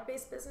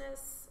product-based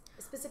business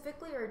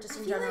specifically, or just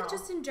in general? I feel like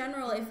just in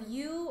general, if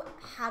you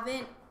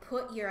haven't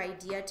put your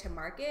idea to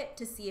market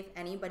to see if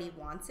anybody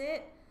wants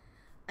it,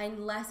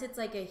 unless it's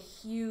like a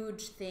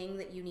huge thing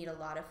that you need a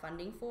lot of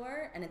funding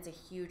for and it's a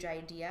huge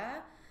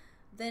idea,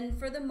 then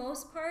for the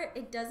most part,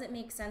 it doesn't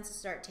make sense to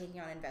start taking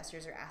on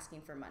investors or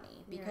asking for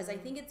money, because I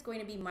think it's going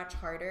to be much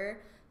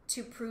harder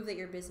to prove that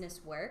your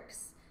business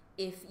works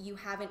if you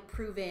haven't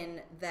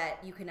proven that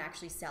you can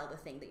actually sell the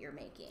thing that you're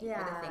making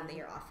or the thing that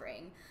you're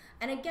offering.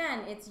 And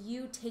again, it's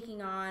you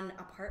taking on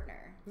a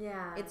partner.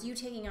 Yeah. It's you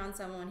taking on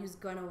someone who's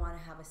going to want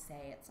to have a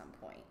say at some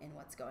point in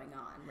what's going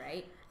on,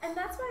 right? And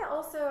that's why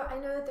also I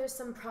know that there's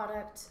some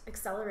product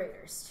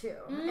accelerators too,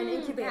 and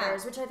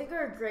incubators, which I think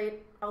are a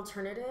great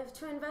alternative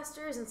to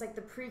investors. And it's like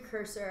the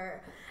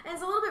precursor, and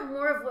it's a little bit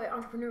more of what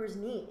entrepreneurs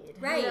need.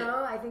 Right. You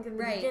know, I think in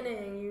the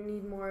beginning you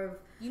need more of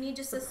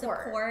just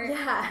support. the support.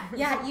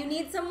 Yeah, you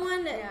need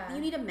someone, you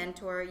need a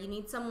mentor. You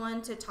need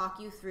someone to talk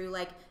you through,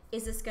 like,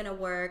 is this going to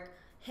work?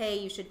 Hey,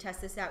 you should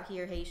test this out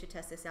here. Hey, you should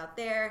test this out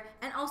there.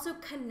 And also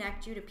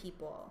connect you to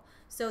people.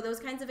 So those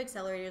kinds of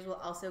accelerators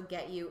will also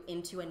get you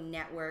into a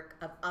network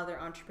of other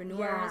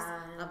entrepreneurs,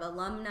 of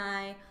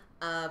alumni,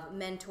 of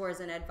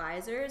mentors and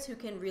advisors who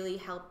can really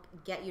help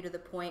get you to the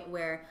point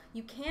where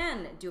you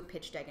can do a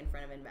pitch deck in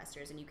front of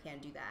investors, and you can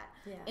do that.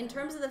 Yeah. In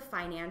terms of the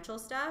financial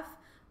stuff,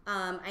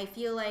 I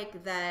feel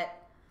like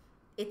that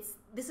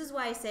this is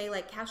why I say,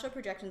 like, cash flow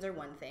projections are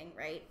one thing,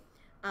 right?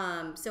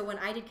 So when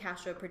I did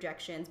cash flow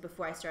projections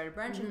before I started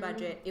Brunch and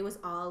Budget, it was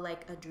all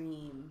like a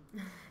dream.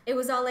 It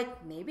was all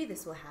like, maybe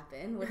this will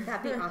happen. Wouldn't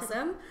that be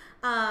awesome?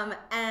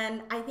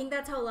 And I think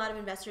that's how a lot of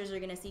investors are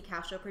going to see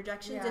cash flow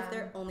projections if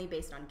they're only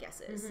based on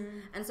guesses.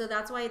 And so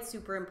that's why it's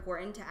super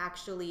important to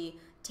actually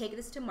take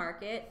this to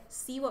market,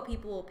 see what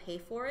people will pay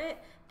for it,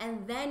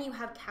 and then you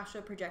have cash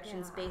flow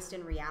projections based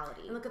in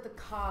reality. And look at the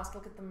cost,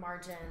 look at the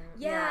margin.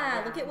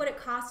 Look at what it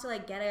costs to,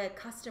 like, get a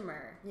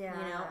customer. You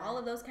know, all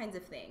of those kinds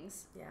of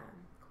things. Yeah.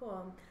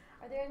 Cool.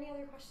 Are there any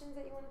other questions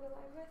that you want to go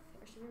live with?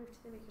 Or should we move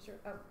to the maker sure?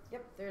 Oh,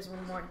 yep, there's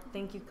one more.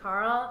 Thank you,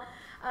 Carl.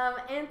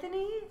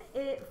 Anthony,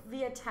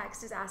 via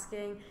text, is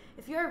asking,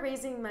 if you are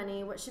raising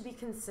money, what should be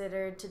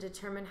considered to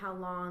determine how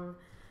long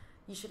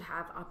you should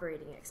have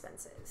operating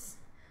expenses?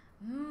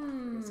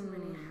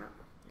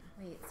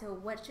 Wait, so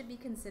what should be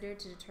considered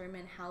to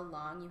determine how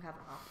long you have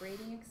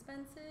operating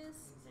expenses?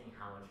 I'm saying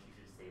how much you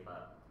should save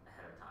up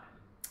ahead of time.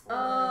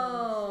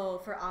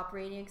 Oh, for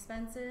operating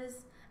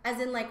expenses? As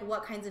in, like,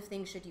 what kinds of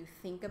things should you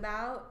think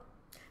about?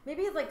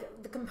 Maybe,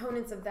 like, the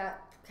components of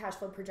that cash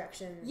flow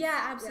projection.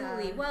 Yeah,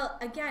 absolutely. Yeah. Well,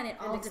 again, it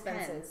all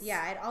depends.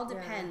 Yeah, it all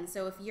depends.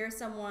 So if you're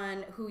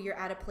someone who you're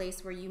at a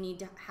place where you need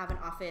to have an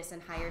office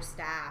and hire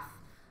staff,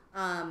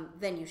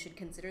 then you should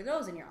consider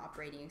those in your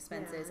operating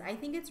expenses. I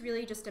think it's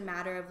really just a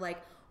matter of,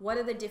 like, what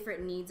are the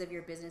different needs of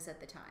your business at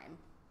the time?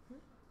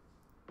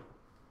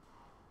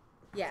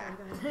 Yeah.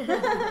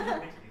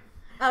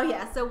 Oh,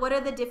 yeah. So what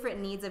are the different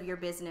needs of your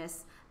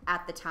business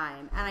at the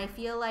time? And I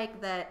feel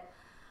like that,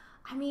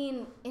 I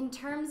mean, in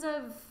terms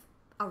of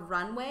a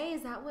runway,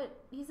 is that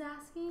what he's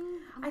asking?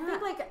 I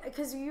think, like,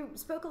 because you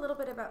spoke a little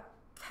bit about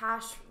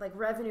cash, like,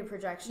 revenue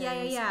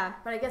projections. Yeah.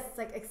 But I guess it's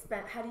like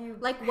expense. How do you,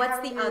 like,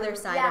 what's the other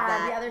side of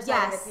that? The other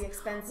side of it, the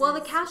expenses. Well,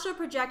 the cash flow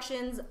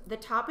projections, the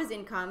top is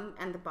income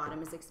and the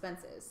bottom is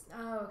expenses.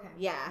 Oh, okay.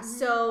 Yeah.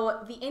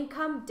 So the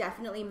income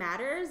definitely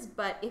matters,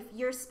 but if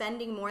you're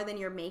spending more than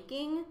you're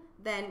making,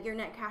 then your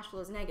net cash flow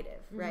is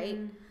negative, right?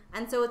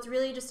 And so it's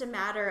really just a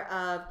matter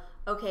of,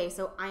 okay,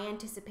 so I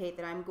anticipate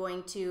that I'm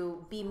going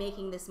to be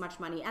making this much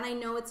money. And I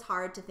know it's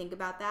hard to think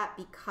about that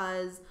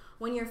because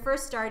when you're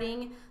first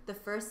starting, the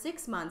first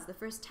 6 months, the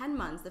first 10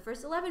 months, the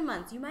first 11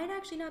 months, you might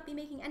actually not be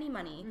making any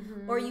money,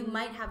 or you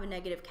might have a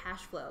negative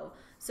cash flow.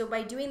 So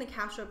by doing the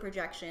cash flow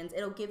projections,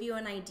 it'll give you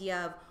an idea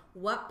of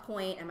what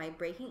point am I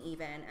breaking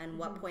even and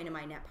what point am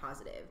I net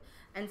positive.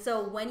 And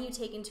so when you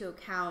take into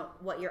account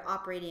what your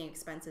operating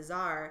expenses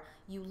are,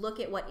 you look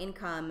at what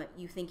income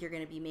you think you're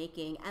going to be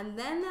making, and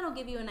then that'll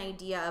give you an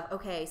idea of,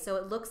 okay, so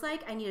it looks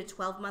like I need a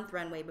 12-month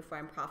runway before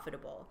I'm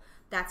profitable.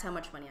 That's how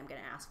much money I'm going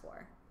to ask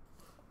for.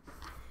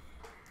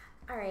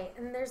 All right,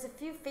 and there's a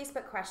few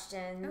Facebook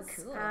questions.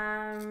 Oh,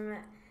 cool.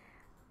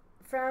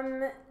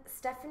 From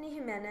Stephanie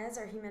Jimenez,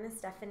 or Jimenez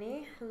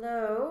Stephanie.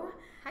 Hello.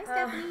 Hi,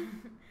 Stephanie.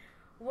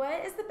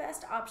 What is the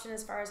best option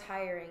as far as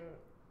hiring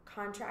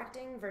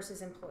contracting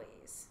versus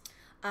employees?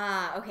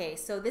 Okay,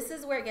 so this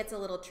is where it gets a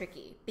little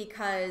tricky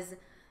because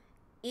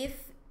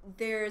if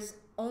there's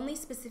only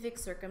specific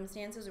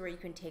circumstances where you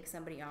can take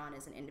somebody on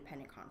as an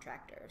independent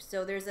contractor.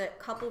 So there's a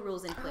couple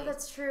rules in place. Oh,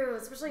 that's true,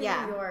 especially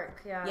in New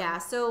York. Yeah,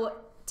 so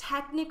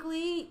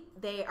technically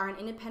they are an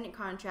independent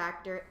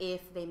contractor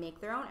if they make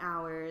their own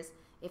hours,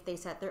 if they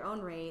set their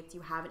own rates, you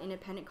have an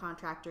independent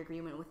contractor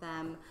agreement with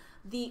them.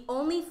 The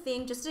only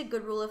thing, just a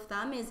good rule of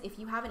thumb, is if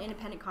you have an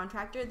independent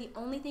contractor, the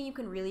only thing you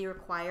can really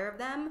require of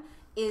them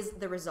is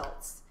the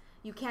results.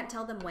 You can't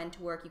tell them when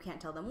to work, you can't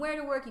tell them where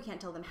to work, you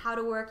can't tell them how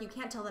to work, you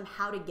can't tell them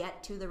how to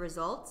get to the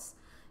results.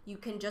 You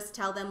can just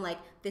tell them, like,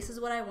 this is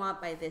what I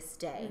want by this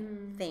day.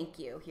 Thank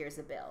you, here's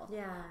a bill.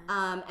 Yeah.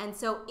 And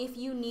so if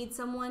you need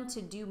someone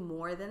to do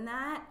more than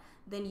that,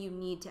 then you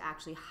need to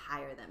actually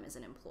hire them as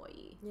an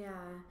employee. Yeah.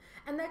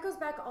 And that goes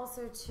back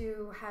also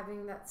to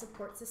having that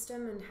support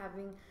system and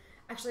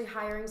actually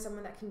hiring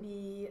someone that can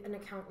be an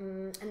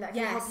accountant and that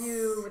can help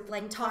you with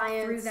like talk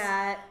clients. through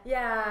that.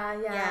 Yeah.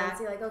 And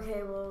see, like,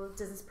 okay, well,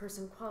 does this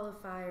person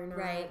qualify or not?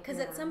 Right, because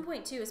at some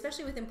point too,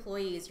 especially with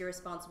employees, you're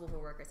responsible for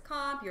workers'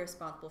 comp, you're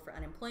responsible for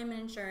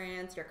unemployment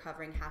insurance, you're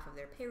covering half of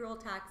their payroll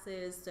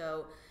taxes,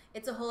 so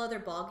it's a whole other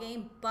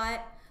ballgame.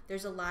 But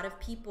there's a lot of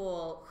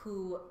people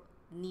who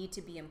need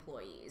to be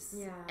employees,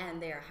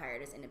 and they are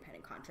hired as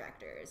independent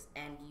contractors,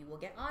 and you will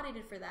get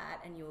audited for that,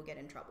 and you will get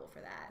in trouble for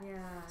that.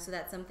 Yeah. So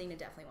that's something to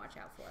definitely watch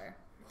out for.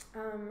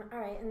 All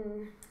right,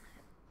 and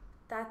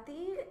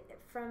Tati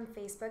from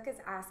Facebook is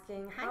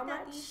asking, how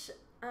much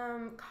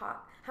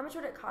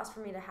would it cost for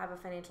me to have a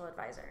financial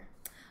advisor?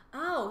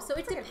 Oh, so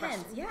it That's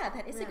depends. Yeah,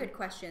 that is a good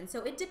question.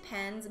 So it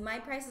depends. My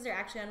prices are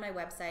actually on my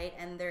website,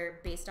 and they're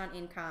based on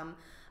income.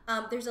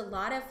 There's a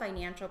lot of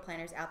financial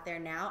planners out there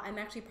now. I'm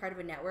actually part of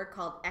a network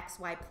called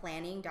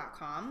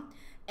xyplanning.com,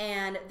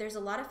 and there's a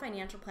lot of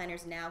financial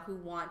planners now who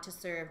want to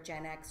serve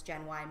Gen X,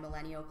 Gen Y,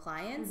 millennial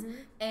clients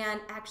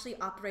and actually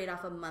operate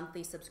off a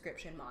monthly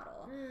subscription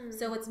model.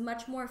 So it's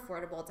much more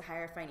affordable to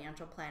hire a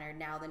financial planner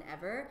now than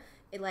ever.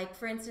 Like,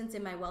 for instance,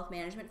 in my wealth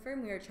management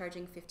firm, we are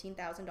charging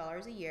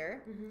 $15,000 a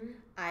year.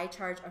 I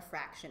charge a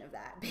fraction of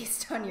that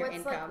based on your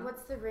income.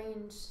 What's the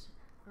range?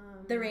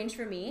 The range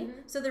for me?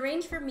 So the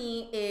range for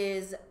me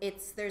is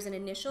there's an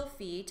initial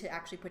fee to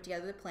actually put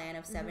together the plan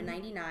of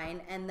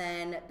 $7.99, and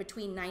then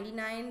between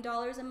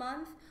 $99 a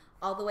month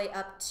all the way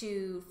up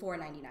to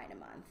 $4.99 a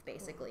month,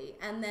 basically.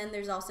 And then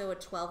there's also a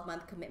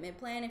 12-month commitment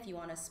plan if you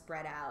want to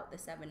spread out the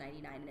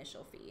 $7.99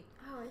 initial fee.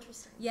 Oh,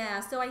 interesting.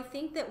 Yeah, so I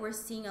think that we're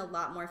seeing a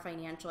lot more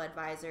financial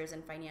advisors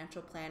and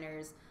financial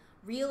planners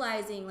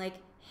realizing, like,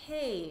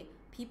 hey,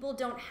 people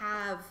don't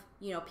have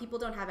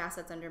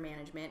assets under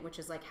management, which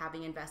is like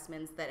having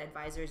investments that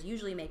advisors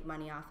usually make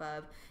money off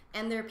of.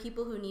 And there are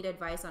people who need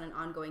advice on an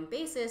ongoing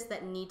basis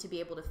that need to be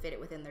able to fit it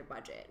within their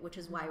budget, which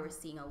is why we're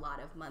seeing a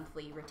lot of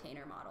monthly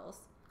retainer models.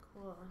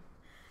 Cool.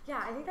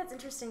 Yeah, I think that's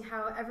interesting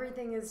how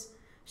everything is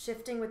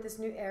shifting with this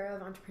new era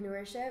of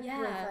entrepreneurship. Yeah.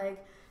 With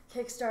like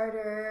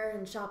Kickstarter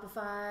and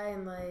Shopify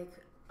and like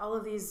all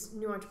of these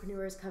new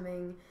entrepreneurs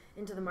coming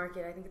into the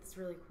market. I think it's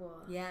really cool.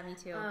 Yeah, me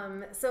too.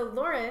 So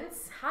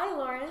Lawrence, hi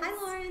Lawrence. Hi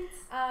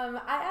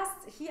Lawrence.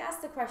 He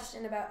asked a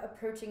question about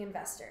approaching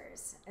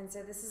investors, and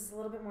so this is a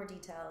little bit more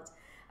detailed.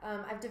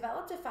 I've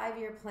developed a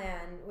 5-year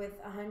plan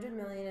with $100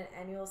 million in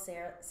annual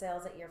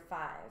sales at year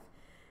 5.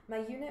 My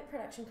unit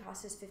production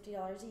cost is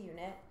 $50 a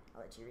unit.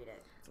 I'll let you read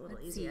it. It's a little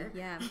easier.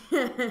 Yeah.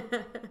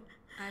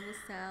 I will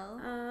sell.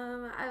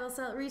 I will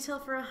sell retail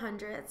for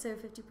 $100, so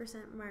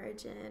 50%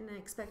 margin. I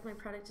expect my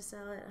product to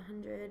sell at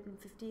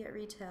 $150 at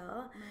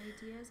retail. My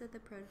idea is at the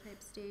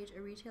prototype stage.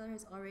 A retailer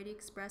has already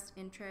expressed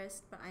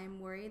interest, but I am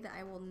worried that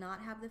I will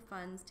not have the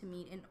funds to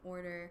meet an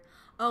order.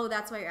 Oh,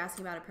 that's why you're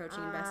asking about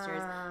approaching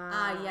investors.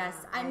 Yes.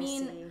 I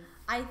mean, see.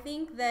 I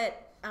think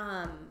that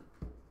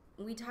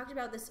we talked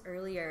about this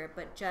earlier,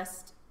 but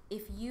just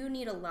if you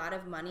need a lot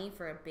of money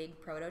for a big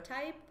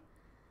prototype,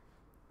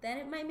 then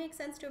it might make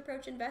sense to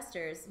approach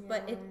investors. Yeah.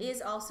 But it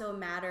is also a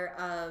matter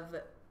of,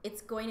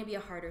 it's going to be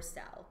a harder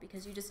sell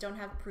because you just don't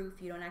have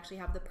proof, you don't actually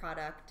have the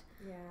product.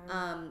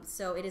 Yeah.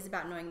 So it is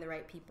about knowing the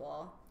right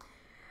people.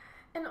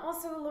 And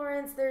also,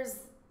 Lawrence, there's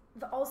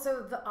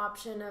also the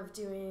option of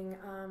doing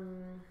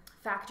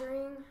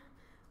factoring,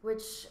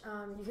 which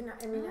you can.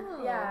 I mean,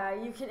 Oh. yeah,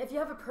 you can if you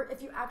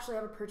actually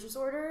have a purchase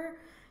order,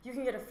 you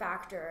can get a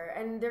factor,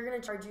 and they're gonna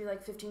charge you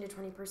like 15 to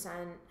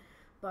 20%,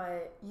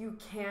 but you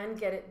can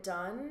get it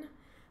done.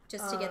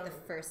 Just to get the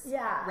first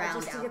round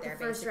just to out get there,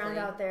 the first basically. round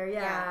out there.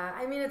 Yeah.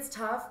 I mean, it's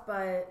tough,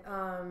 but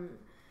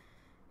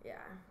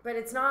but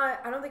it's not.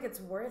 I don't think it's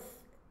worth.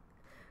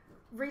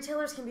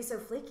 Retailers can be so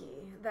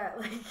flaky that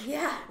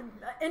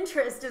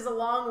interest is a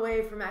long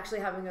way from actually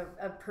having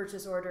a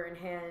purchase order in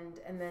hand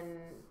and then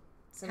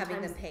sometimes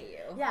Having them pay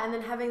you. Yeah, and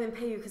then having them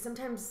pay you, because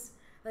sometimes,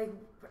 like,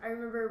 I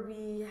remember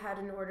we had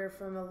an order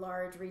from a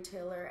large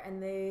retailer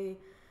and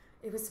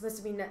it was supposed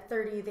to be net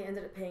 30. They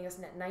ended up paying us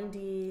net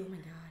 90. Oh my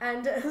god!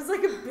 And it was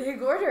like a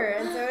big order,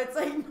 and so it's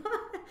like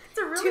it's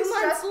a really 2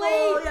 months stressful.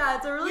 late. Yeah,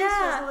 it's a really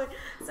stressful.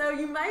 So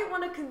you might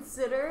want to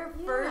consider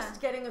first Yeah.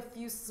 getting a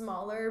few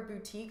smaller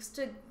boutiques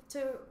to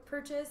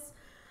purchase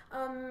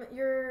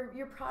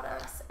your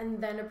products,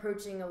 and then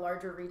approaching a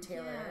larger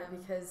retailer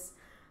because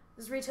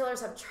those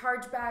retailers have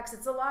chargebacks.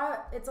 It's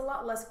a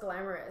lot less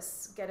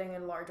glamorous getting a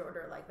large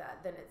order like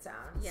that than it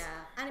sounds.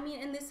 Yeah, and I mean,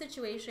 in this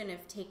situation,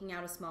 if taking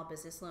out a small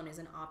business loan is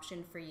an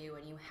option for you,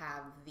 and you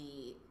have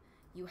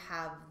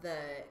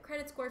the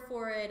credit score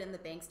for it and the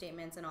bank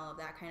statements and all of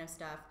that kind of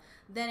stuff,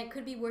 then it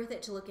could be worth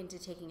it to look into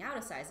taking out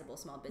a sizable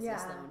small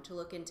business loan, to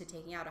look into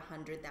taking out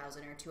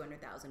 $100,000 or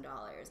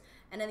 $200,000.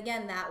 And then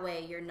again, that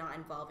way you're not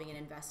involving an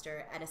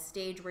investor at a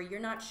stage where you're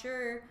not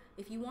sure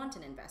if you want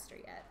an investor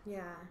yet.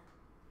 Yeah.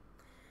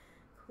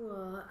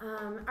 Cool.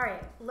 All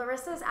right.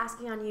 Larissa's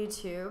asking on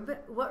YouTube,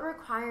 what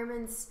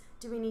requirements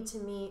do we need to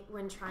meet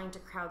when trying to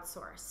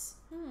crowdsource?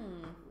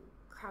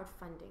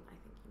 Crowdfunding, I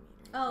think you mean.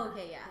 Right? Oh,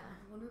 okay, yeah.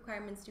 What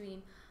requirements do we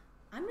need?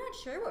 I'm not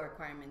sure what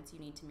requirements you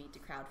need to meet to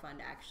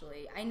crowdfund,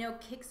 actually. I know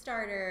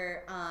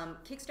Kickstarter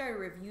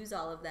reviews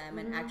all of them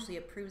and actually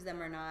approves them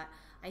or not.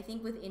 I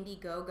think with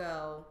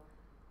Indiegogo,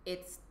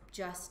 it's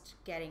just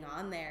getting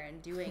on there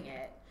and doing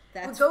it.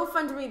 Well,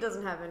 GoFundMe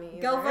doesn't have any.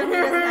 GoFundMe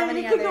doesn't have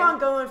any. You can go on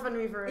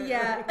GoFundMe for it.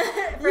 Yeah,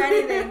 for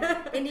anything.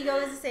 Indigo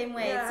is the same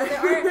way. Yeah. So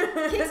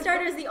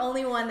Kickstarter is the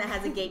only one that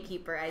has a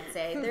gatekeeper, I'd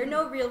say. There are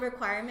no real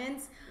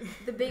requirements.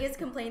 The biggest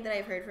complaint that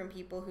I've heard from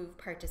people who've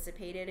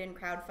participated in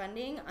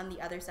crowdfunding on the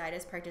other side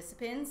as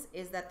participants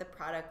is that the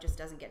product just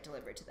doesn't get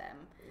delivered to them.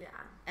 Yeah.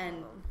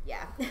 And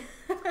yeah. I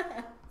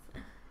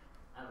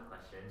have a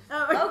question.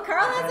 Oh,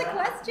 Carl has a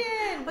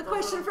question. A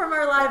question from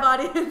our live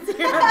audience.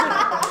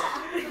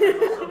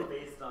 It's also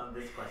based on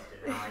this question,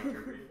 how I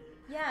interpreted it.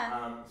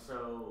 Yeah.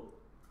 So,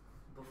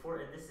 before,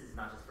 and this is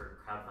not just for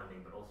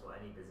crowdfunding, but also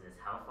any business,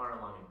 how far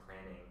along in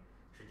planning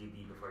should you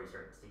be before you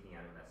start seeking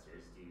out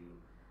investors? Do you,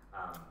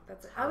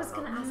 I was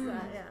going to ask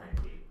that, yeah.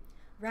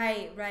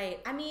 Right.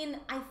 I mean,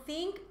 I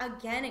think,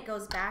 again, it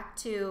goes back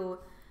to,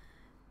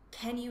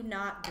 can you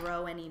not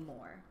grow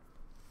anymore?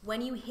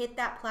 When you hit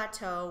that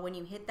plateau, when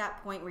you hit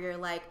that point where you're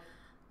like,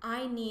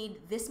 I need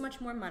this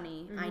much more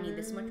money, I need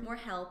this much more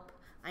help,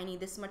 I need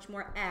this much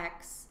more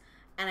X,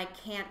 and I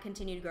can't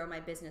continue to grow my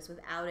business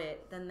without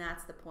it, then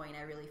that's the point,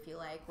 I really feel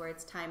like, where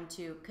it's time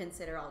to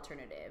consider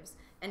alternatives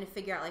and to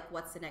figure out, like,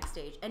 what's the next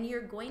stage. And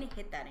you're going to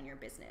hit that in your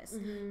business.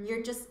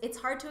 It's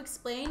hard to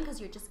explain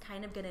because you're just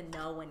kind of going to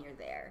know when you're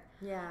there.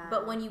 Yeah.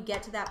 But when you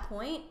get to that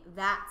point,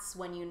 that's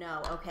when you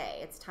know, okay,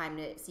 it's time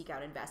to seek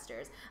out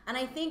investors. And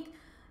I think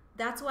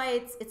that's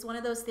why it's one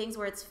of those things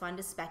where it's fun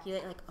to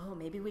speculate, like, oh,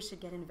 maybe we should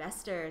get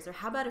investors, or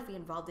how about if we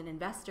involved an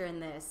investor in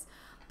this?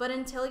 But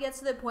until it gets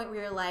to the point where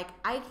you're like,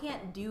 I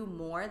can't do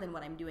more than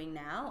what I'm doing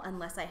now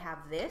unless I have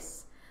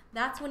this,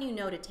 that's when you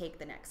know to take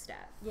the next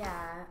step.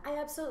 Yeah, I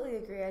absolutely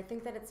agree. I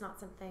think that it's not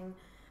something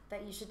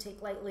that you should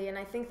take lightly, and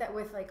I think that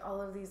with like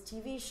all of these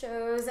TV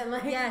shows and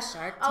like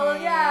Shark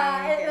Tank,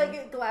 Tank,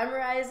 it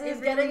glamorizes it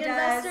really getting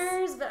does.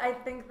 investors, but I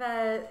think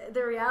that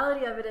the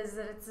reality of it is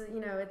that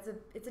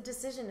it's a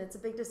decision, it's a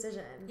big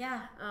decision.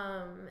 Yeah.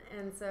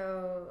 And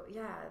so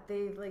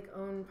they like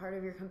own part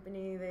of your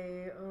company,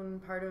 they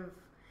own part of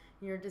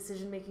your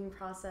decision-making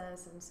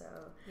process, and so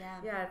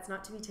it's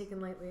not to be taken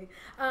lightly.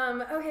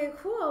 Okay,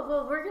 cool.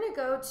 Well, we're gonna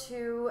go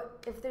to,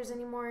 if there's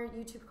any more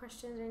YouTube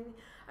questions or anything.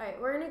 All right,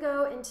 we're gonna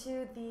go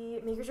into the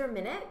Maker's Row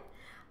Minute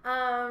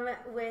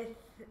with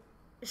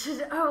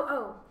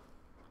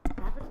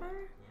rapid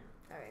fire.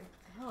 Yeah. All right.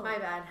 Oh. My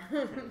bad.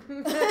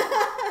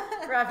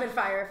 Rapid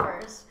fire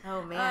first.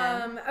 Oh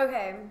man.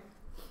 Okay.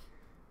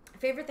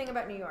 Favorite thing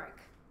about New York?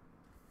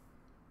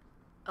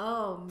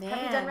 Oh man.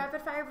 Have you done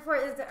rapid fire before?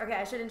 Okay,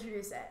 I should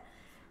introduce it.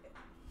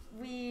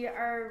 We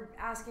are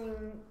asking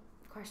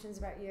questions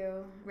about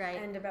you,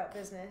 and about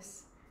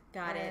business.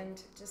 Got it.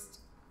 And just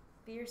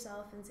be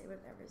yourself and say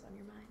whatever's on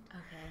your mind.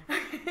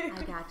 Okay.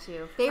 I got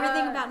you. Favorite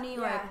thing about New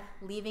York?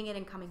 Leaving it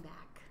and coming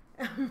back.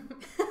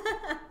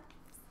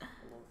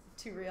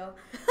 Too real.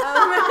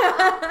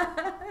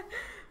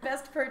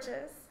 Best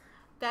purchase?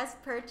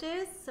 Best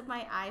purchase of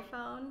my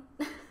iPhone.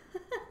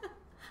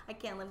 I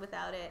can't live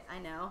without it. I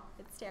know.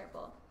 It's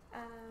terrible.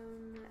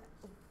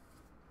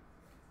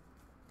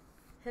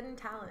 Hidden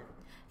talent.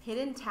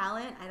 Hidden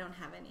talent? I don't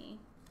have any.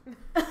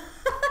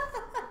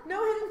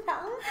 No hidden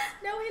talents?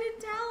 No hidden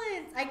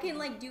talents. I can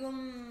like do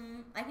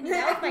them. I can do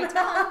that with my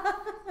tongue.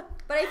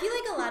 But I feel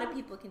like a lot of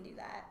people can do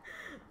that.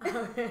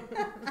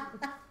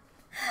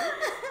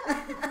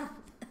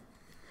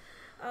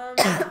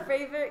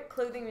 Favorite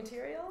clothing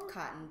material?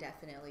 Cotton,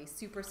 definitely.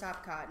 Super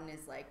soft cotton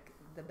is like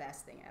the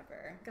best thing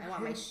ever. I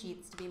want my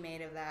sheets to be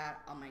made of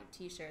that, all my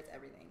t-shirts,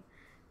 everything.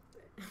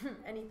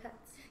 Any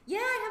pets? Yeah,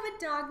 I have a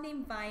dog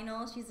named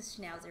Vinyl. She's a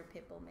Schnauzer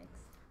Pitbull mix.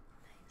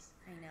 Nice.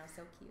 I know,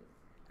 so cute.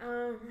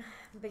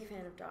 Big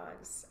fan of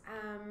dogs.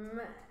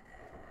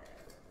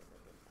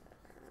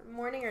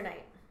 Morning or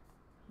night?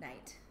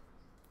 Night.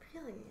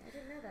 Really? I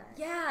didn't know that.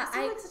 Yeah, I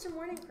seem like such a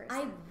morning person.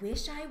 I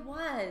wish I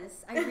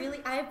was.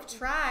 I've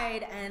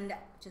tried and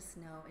just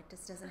no, it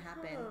just doesn't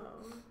happen.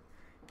 Oh.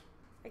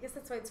 I guess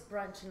that's why it's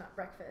brunch and not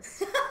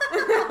breakfast.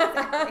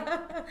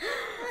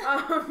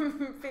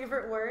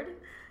 Favorite word?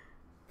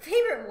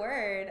 Favorite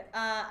word?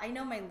 I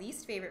know my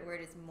least favorite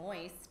word is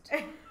moist.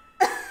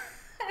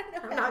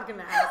 I'm not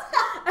gonna ask.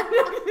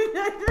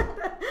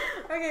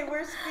 Okay,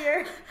 worst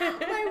fear.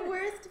 My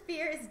worst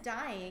fear is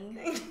dying.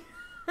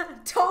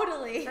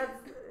 Totally.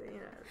 That's,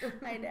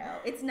 I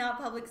know. It's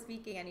not public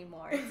speaking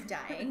anymore. It's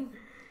dying.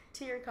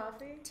 Tea or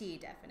coffee? Tea,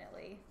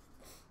 definitely.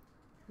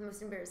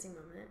 Most embarrassing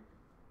moment?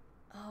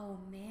 Oh,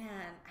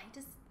 man. It's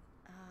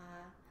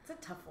a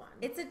tough one.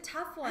 It's a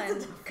tough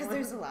one because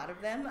there's a lot of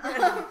them.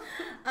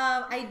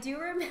 I do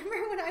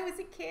remember when I was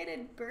a kid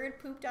and bird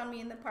pooped on me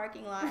in the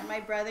parking lot and my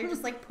brother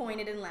just like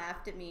pointed and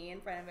laughed at me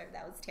in front of it.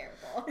 That was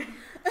terrible.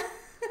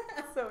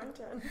 So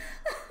intense.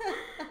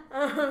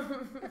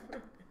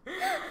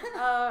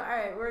 All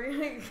right, we're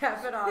going to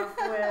cap it off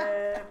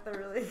with a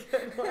really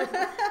good one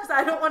because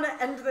I don't want to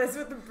end this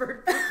with a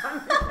bird poop on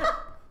me.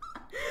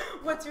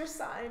 What's your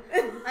sign?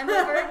 I'm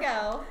a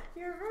Virgo.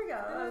 You're a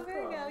Virgo. I'm a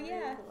Virgo, cool.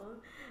 yeah. Cool.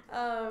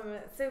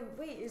 So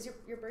wait, is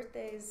your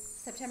birthday's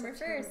September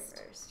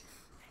 1st. Nice.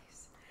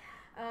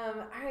 All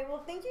right,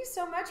 well, thank you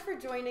so much for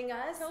joining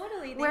us.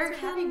 Totally. Thanks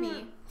for having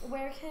me.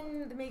 Where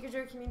can the Make Your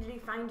Joke community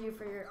find you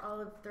for all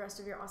of the rest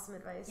of your awesome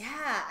advice?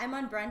 Yeah, I'm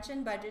on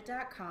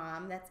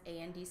brunchandbudget.com. That's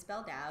A-N-D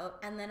spelled out.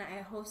 And then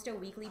I host a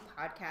weekly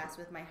podcast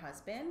with my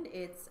husband.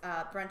 It's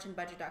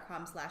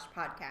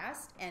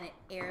brunchandbudget.com/podcast. And it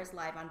airs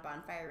live on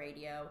Bonfire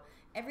Radio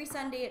every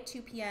Sunday at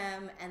 2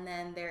 p.m. And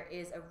then there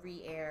is a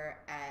re-air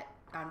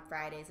on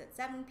Fridays at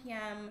 7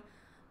 p.m.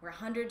 We're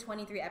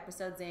 123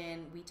 episodes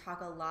in. We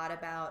talk a lot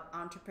about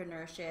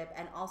entrepreneurship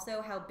and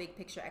also how big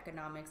picture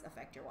economics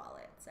affect your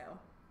wallet. So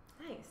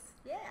nice.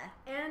 Yeah.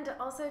 And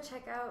also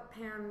check out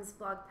Pam's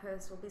blog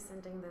post. We'll be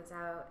sending those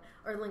out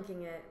or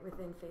linking it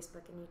within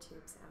Facebook and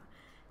YouTube. So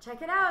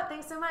check it out.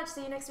 Thanks so much.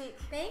 See you next week.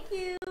 Thank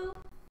you.